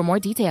leesa.com for more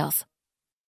details.